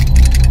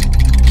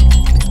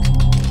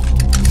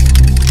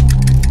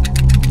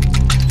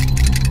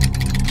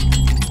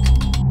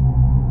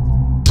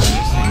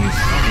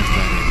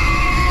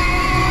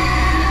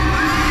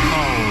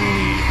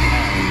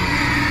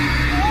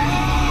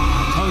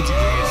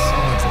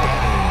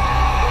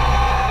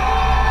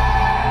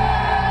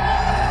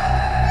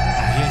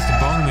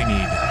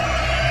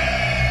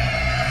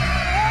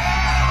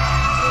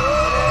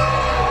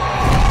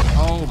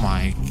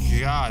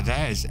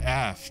 That is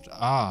effed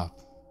up.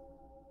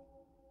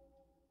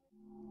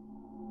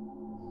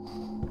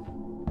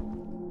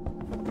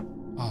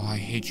 Oh, I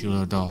hate you,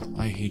 little doll.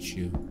 I hate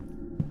you.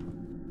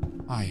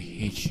 I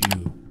hate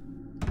you.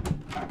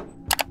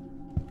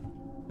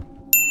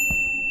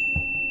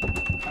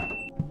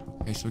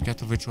 Okay, so we got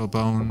the ritual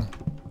bone.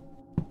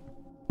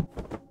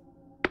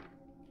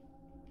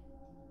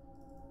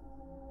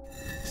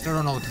 Still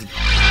don't know what the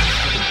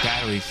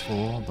battery's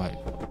for, but...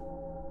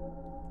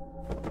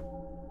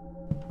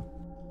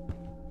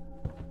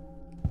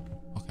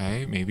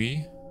 Okay,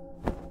 maybe.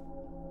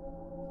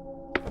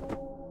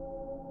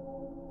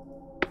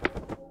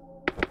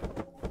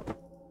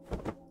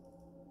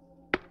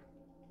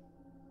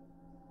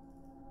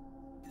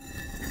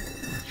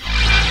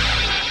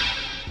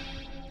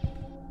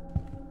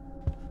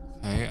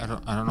 Okay, I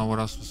don't know what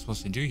else we're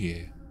supposed to do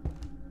here.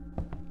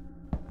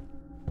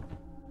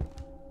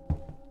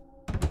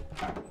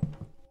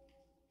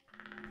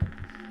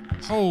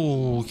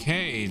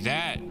 Okay,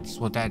 that's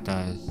what that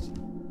does.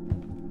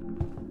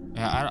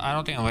 Yeah, I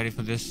don't think I'm ready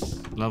for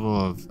this level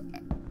of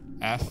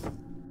F.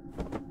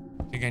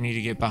 I think I need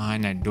to get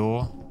behind that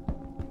door.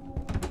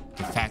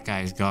 The fat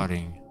guy is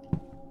guarding.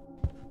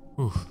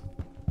 Whew.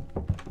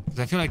 Because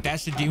I feel like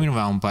that's the demon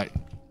realm, but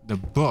the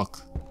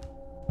book,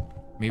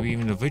 maybe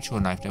even the ritual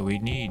knife that we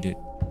need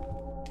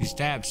to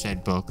stab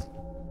said book,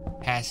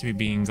 has to be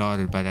being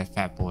guarded by that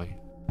fat boy.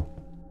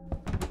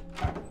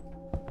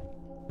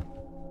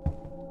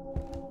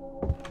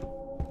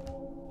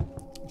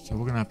 So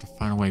we're gonna have to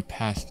find a way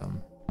past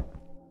them.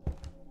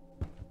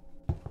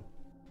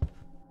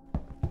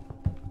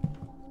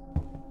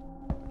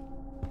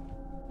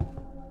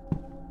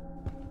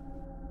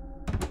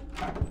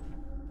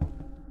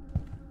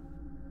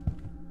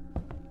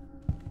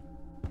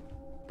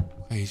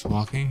 Okay, he's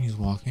walking, he's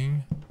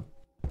walking.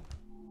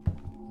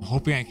 I'm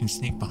hoping I can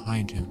sneak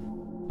behind him.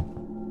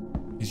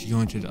 He's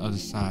going to the other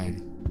side.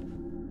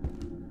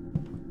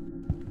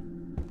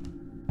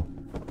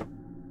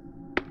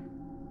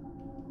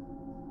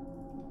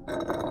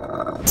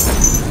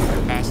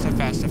 Faster,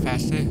 faster,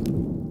 faster.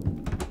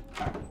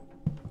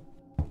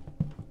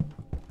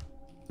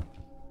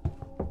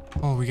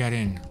 Oh, we got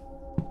in.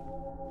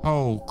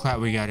 Oh, crap,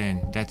 we got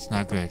in. That's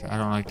not good. I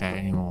don't like that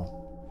anymore.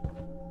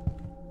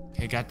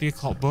 Okay, got the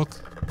occult book.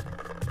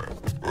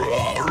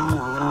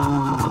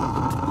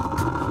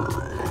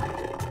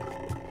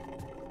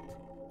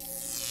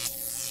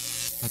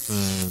 That's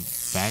a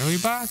battery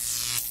box?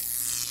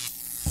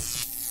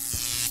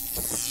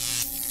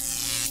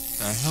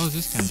 What the hell is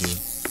this gonna do?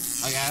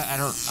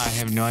 I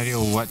have no idea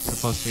what's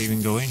supposed to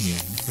even go in here.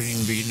 I couldn't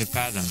even begin to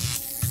fathom.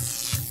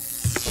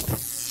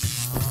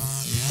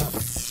 Yeah.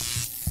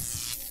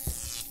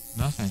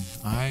 Nothing.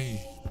 I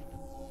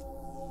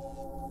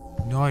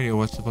have no idea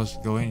what's supposed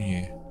to go in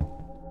here.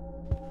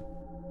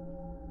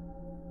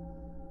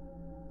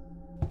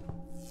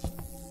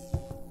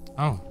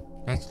 Oh,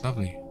 that's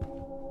lovely.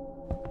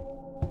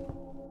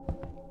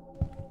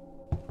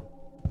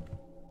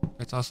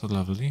 That's also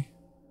lovely.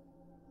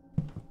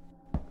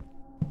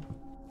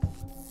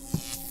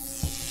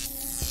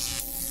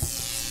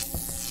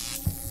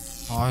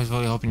 Oh, I was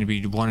really hoping to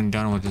be one and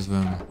done with this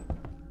room.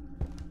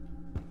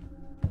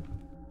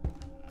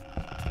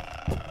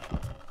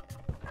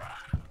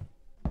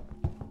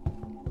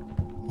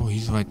 Oh,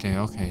 he's right there.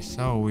 Okay,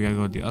 so we gotta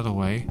go the other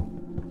way.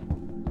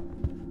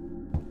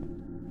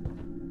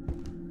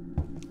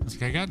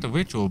 Okay, I got the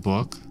ritual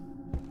book,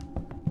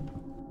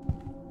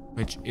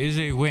 which is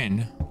a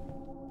win.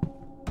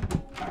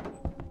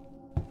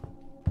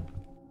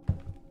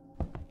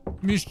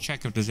 Let me just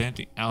check if there's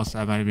anything else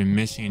I might have been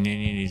missing in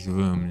any of these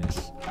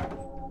rooms.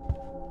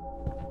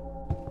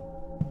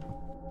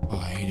 Oh,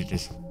 I hated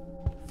this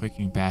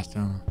freaking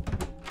bathroom.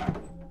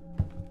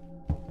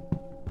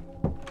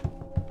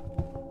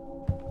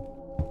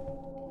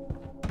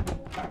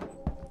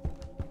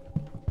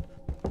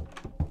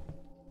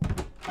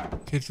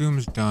 Kids' room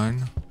is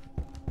done.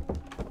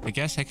 I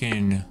guess I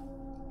can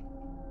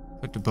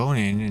put the bone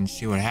in and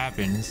see what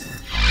happens.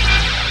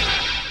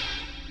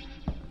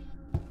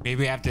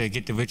 Maybe I have to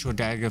get the ritual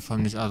dagger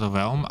from this other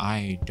realm.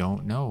 I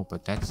don't know,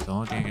 but that's the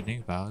only thing I can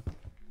think about.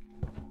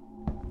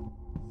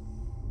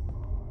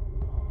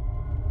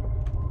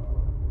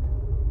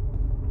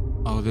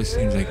 Oh, this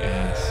seems like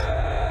ass.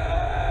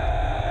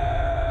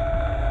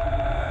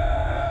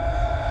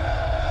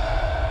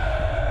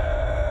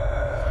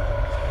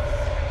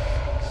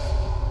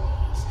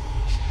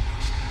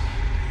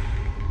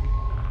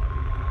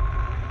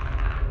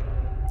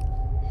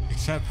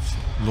 Accept,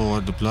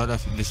 Lord, the blood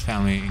of this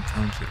family and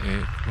come to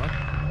it. What?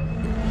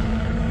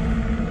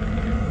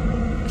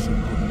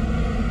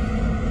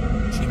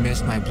 She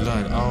missed my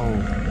blood. Oh.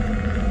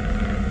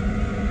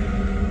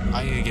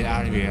 I need to get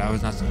out of here. I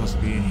was not supposed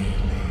to be in here.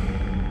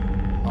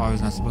 Oh, I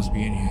was not supposed to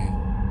be in here.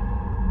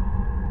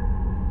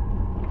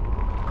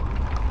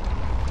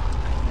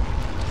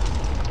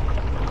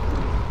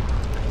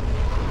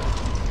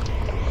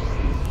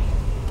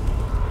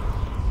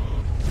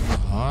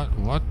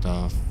 What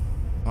the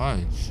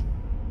fudge?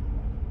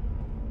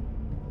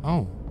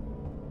 Oh.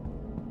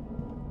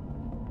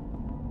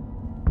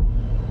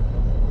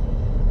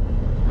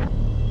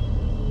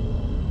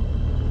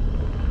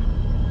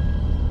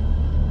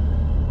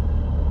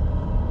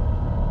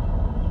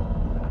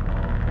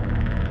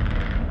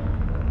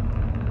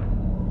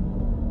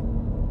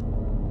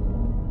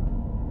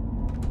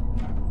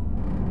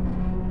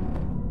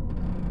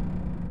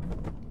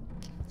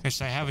 Okay,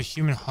 so I have a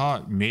human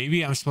heart.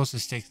 Maybe I'm supposed to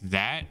stick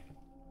that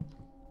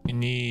in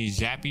the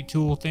zappy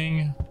tool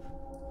thing.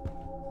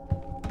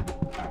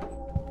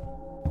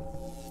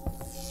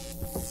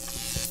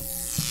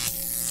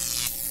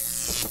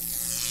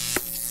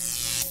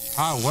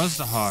 How was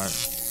the heart?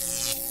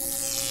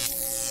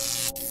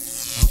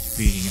 Oh,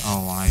 beating.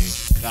 Oh,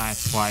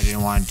 that's why I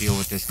didn't want to deal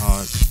with this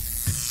heart.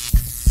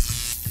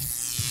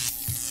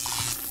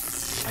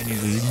 I need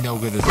to no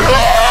good as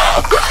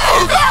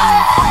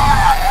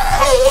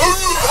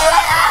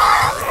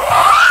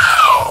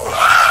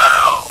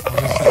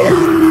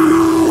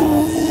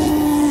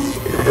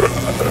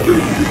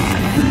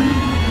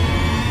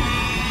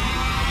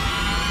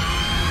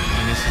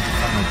And this is the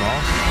final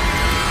boss.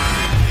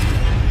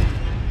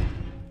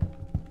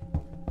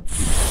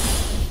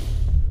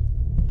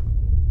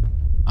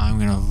 I'm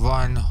gonna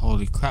run.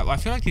 Holy crap. I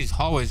feel like these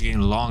hallways are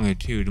getting longer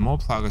too. The more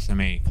progress I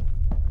make, I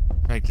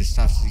feel like this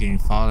stuff is getting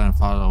farther and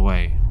farther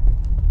away.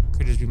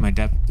 Could just be my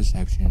depth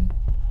perception.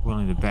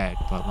 Willing to bet,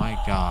 but my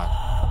god.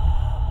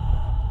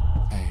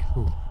 Okay,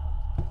 whew.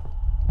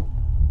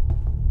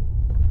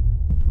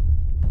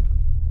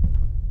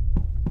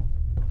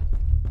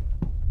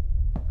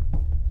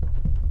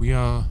 We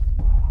are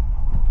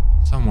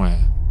somewhere.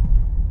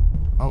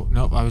 Oh,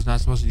 nope, I was not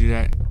supposed to do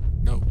that.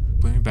 Nope,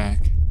 bring it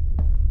back.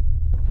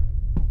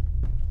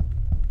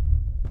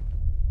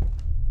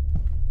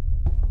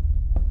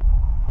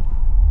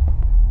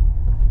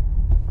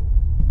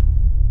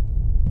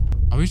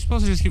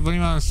 supposed to just keep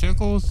running around in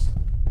circles?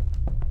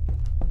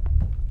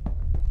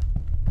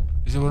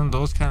 Is it one of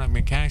those kind of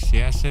mechanics?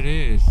 Yes, it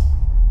is.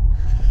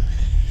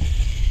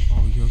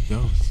 Oh, you're a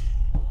ghost.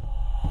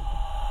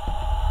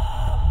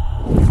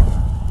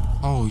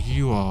 Oh,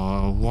 you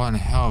are one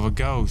hell of a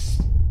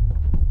ghost.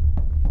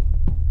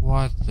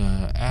 What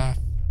the F?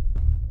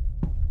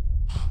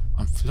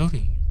 I'm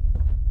floating.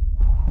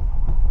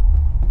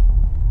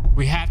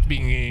 We have to be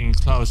getting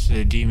close to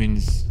the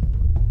demon's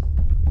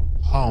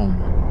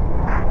home.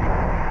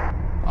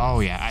 Oh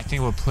yeah, I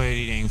think we're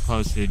pretty dang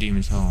close to the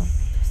demon's home.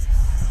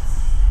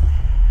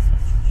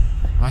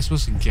 Am I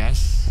supposed to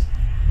guess?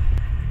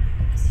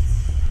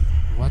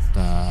 What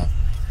the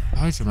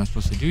fudge am I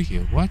supposed to do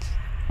here? What?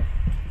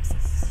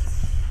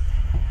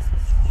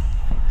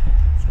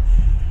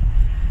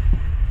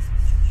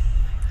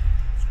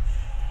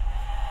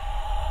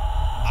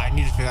 I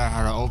need to figure out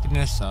how to open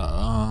this.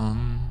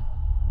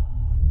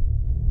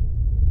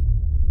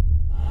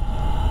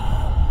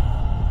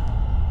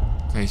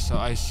 Okay, so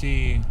I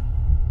see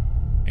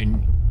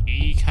an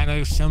E kind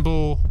of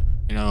symbol,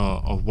 you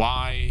know, a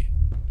Y.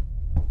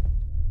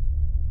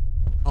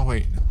 Oh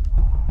wait.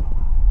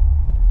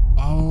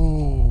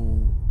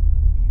 Oh,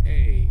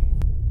 okay.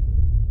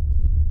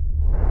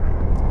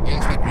 You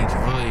expect me to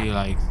really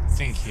like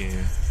think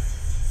here.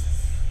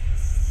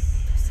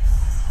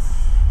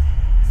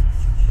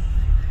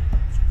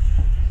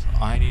 So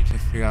I need to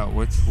figure out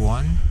which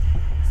one.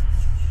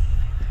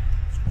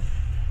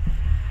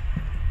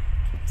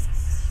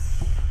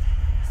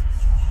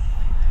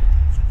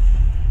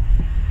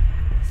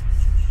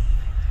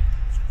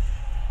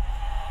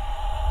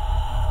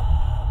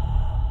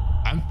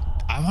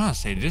 I want to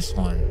say this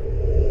one.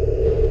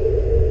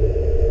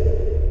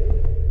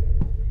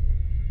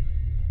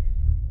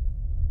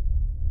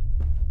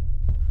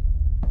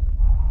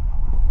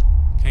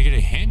 Can I get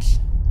a hint?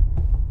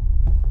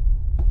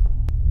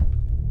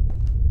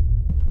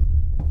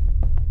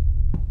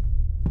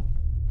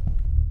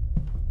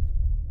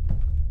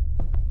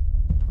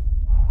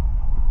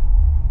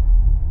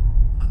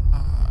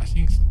 I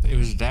think it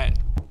was that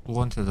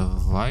one to the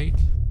right.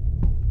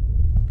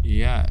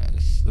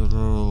 Yes, a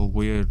little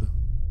weird.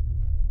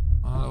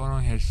 Oh, that one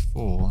only has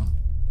 4.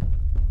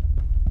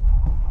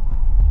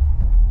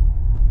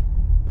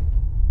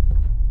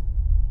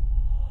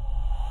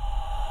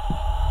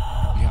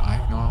 Yeah, I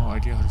have no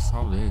idea how to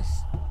solve this.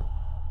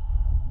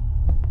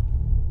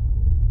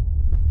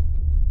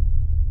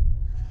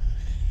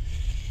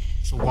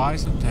 So why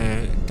is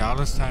the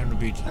dollar sign to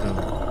be to the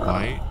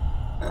right?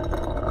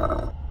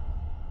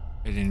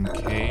 And then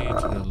K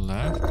to the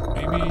left,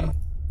 maybe?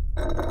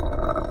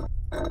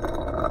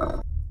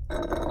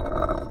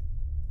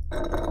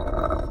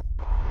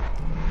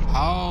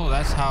 Oh,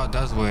 that's how it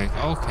does work.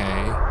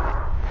 Okay.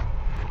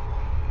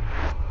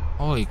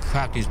 Holy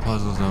crap, these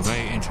puzzles are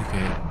very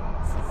intricate.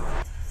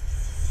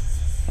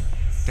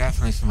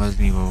 Definitely some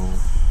Resident Evil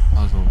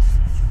puzzles.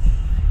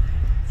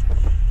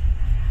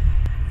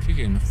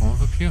 Figure in the form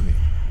of a pyramid.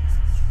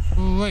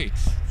 Wait.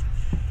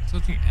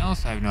 Something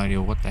else I have no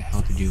idea what the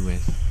hell to do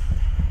with.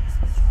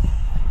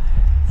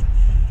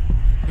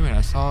 Wait,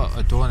 I saw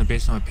a door in the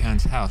basement of my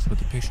parents' house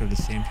with a picture of the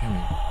same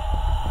pyramid.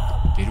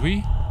 Did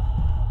we?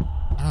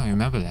 I don't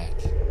remember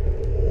that.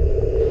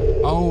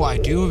 Oh, I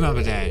do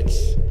remember that.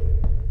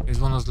 There's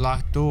one of those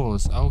locked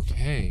doors.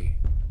 Okay.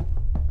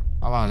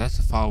 Oh wow, that's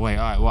a far away.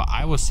 Alright, well,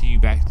 I will see you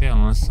back there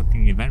unless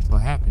something eventful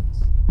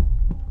happens.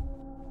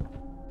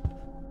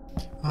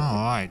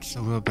 Alright,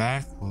 so we're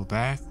back. We're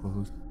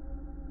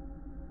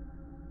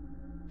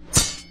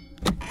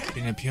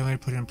getting a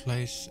pyramid put in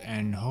place,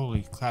 and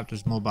holy crap,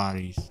 there's more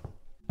bodies.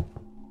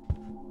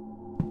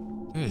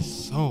 There's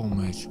so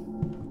much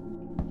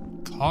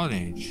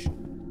carnage.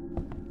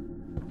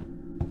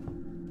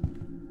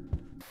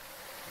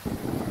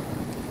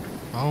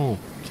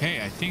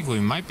 Okay, I think we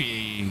might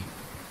be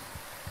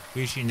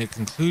reaching the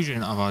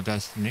conclusion of our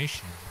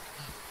destination.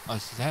 Oh,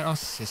 is that our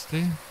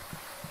sister?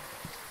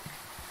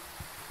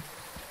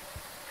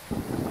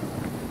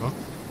 Book?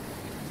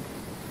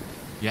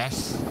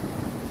 Yes.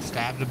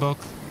 Stab the book.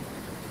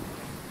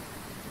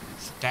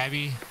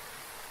 Stabby.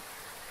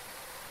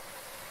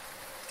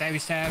 Stabby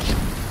stab.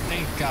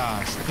 Thank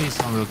gosh. Please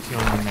tell me we'll kill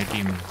that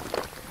demon.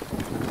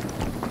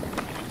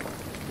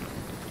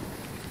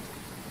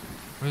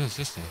 Where's our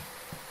sister?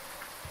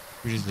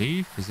 We just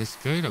leave? Is this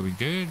good? Are we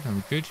good? Are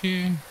we good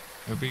here?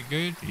 Are we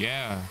good?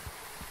 Yeah.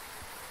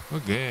 We're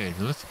good.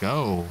 Let's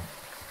go.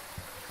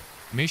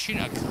 Mission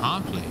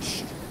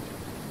accomplished.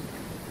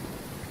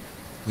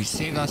 We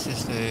saved our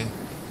sister,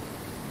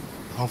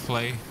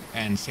 hopefully,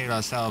 and saved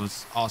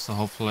ourselves also,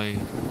 hopefully.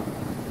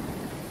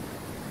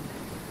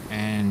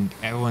 And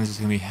everyone's just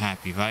gonna be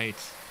happy, right?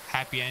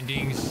 Happy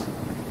endings.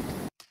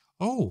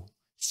 Oh,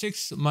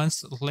 6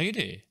 months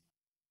later.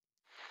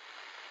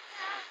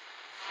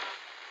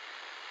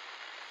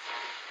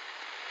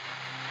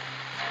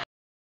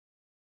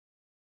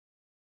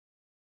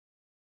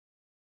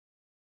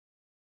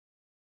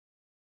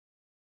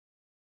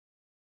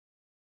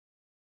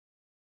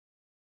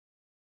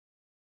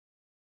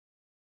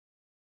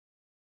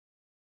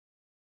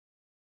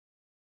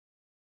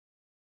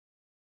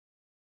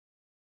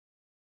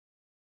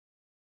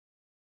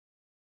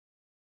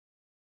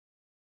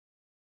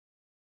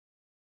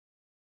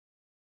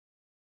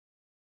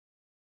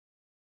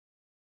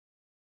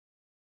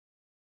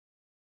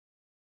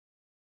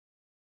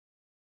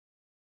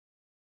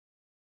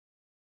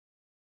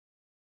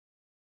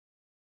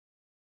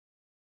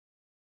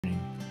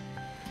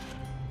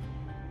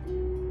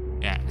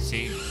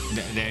 See,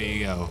 there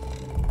you go.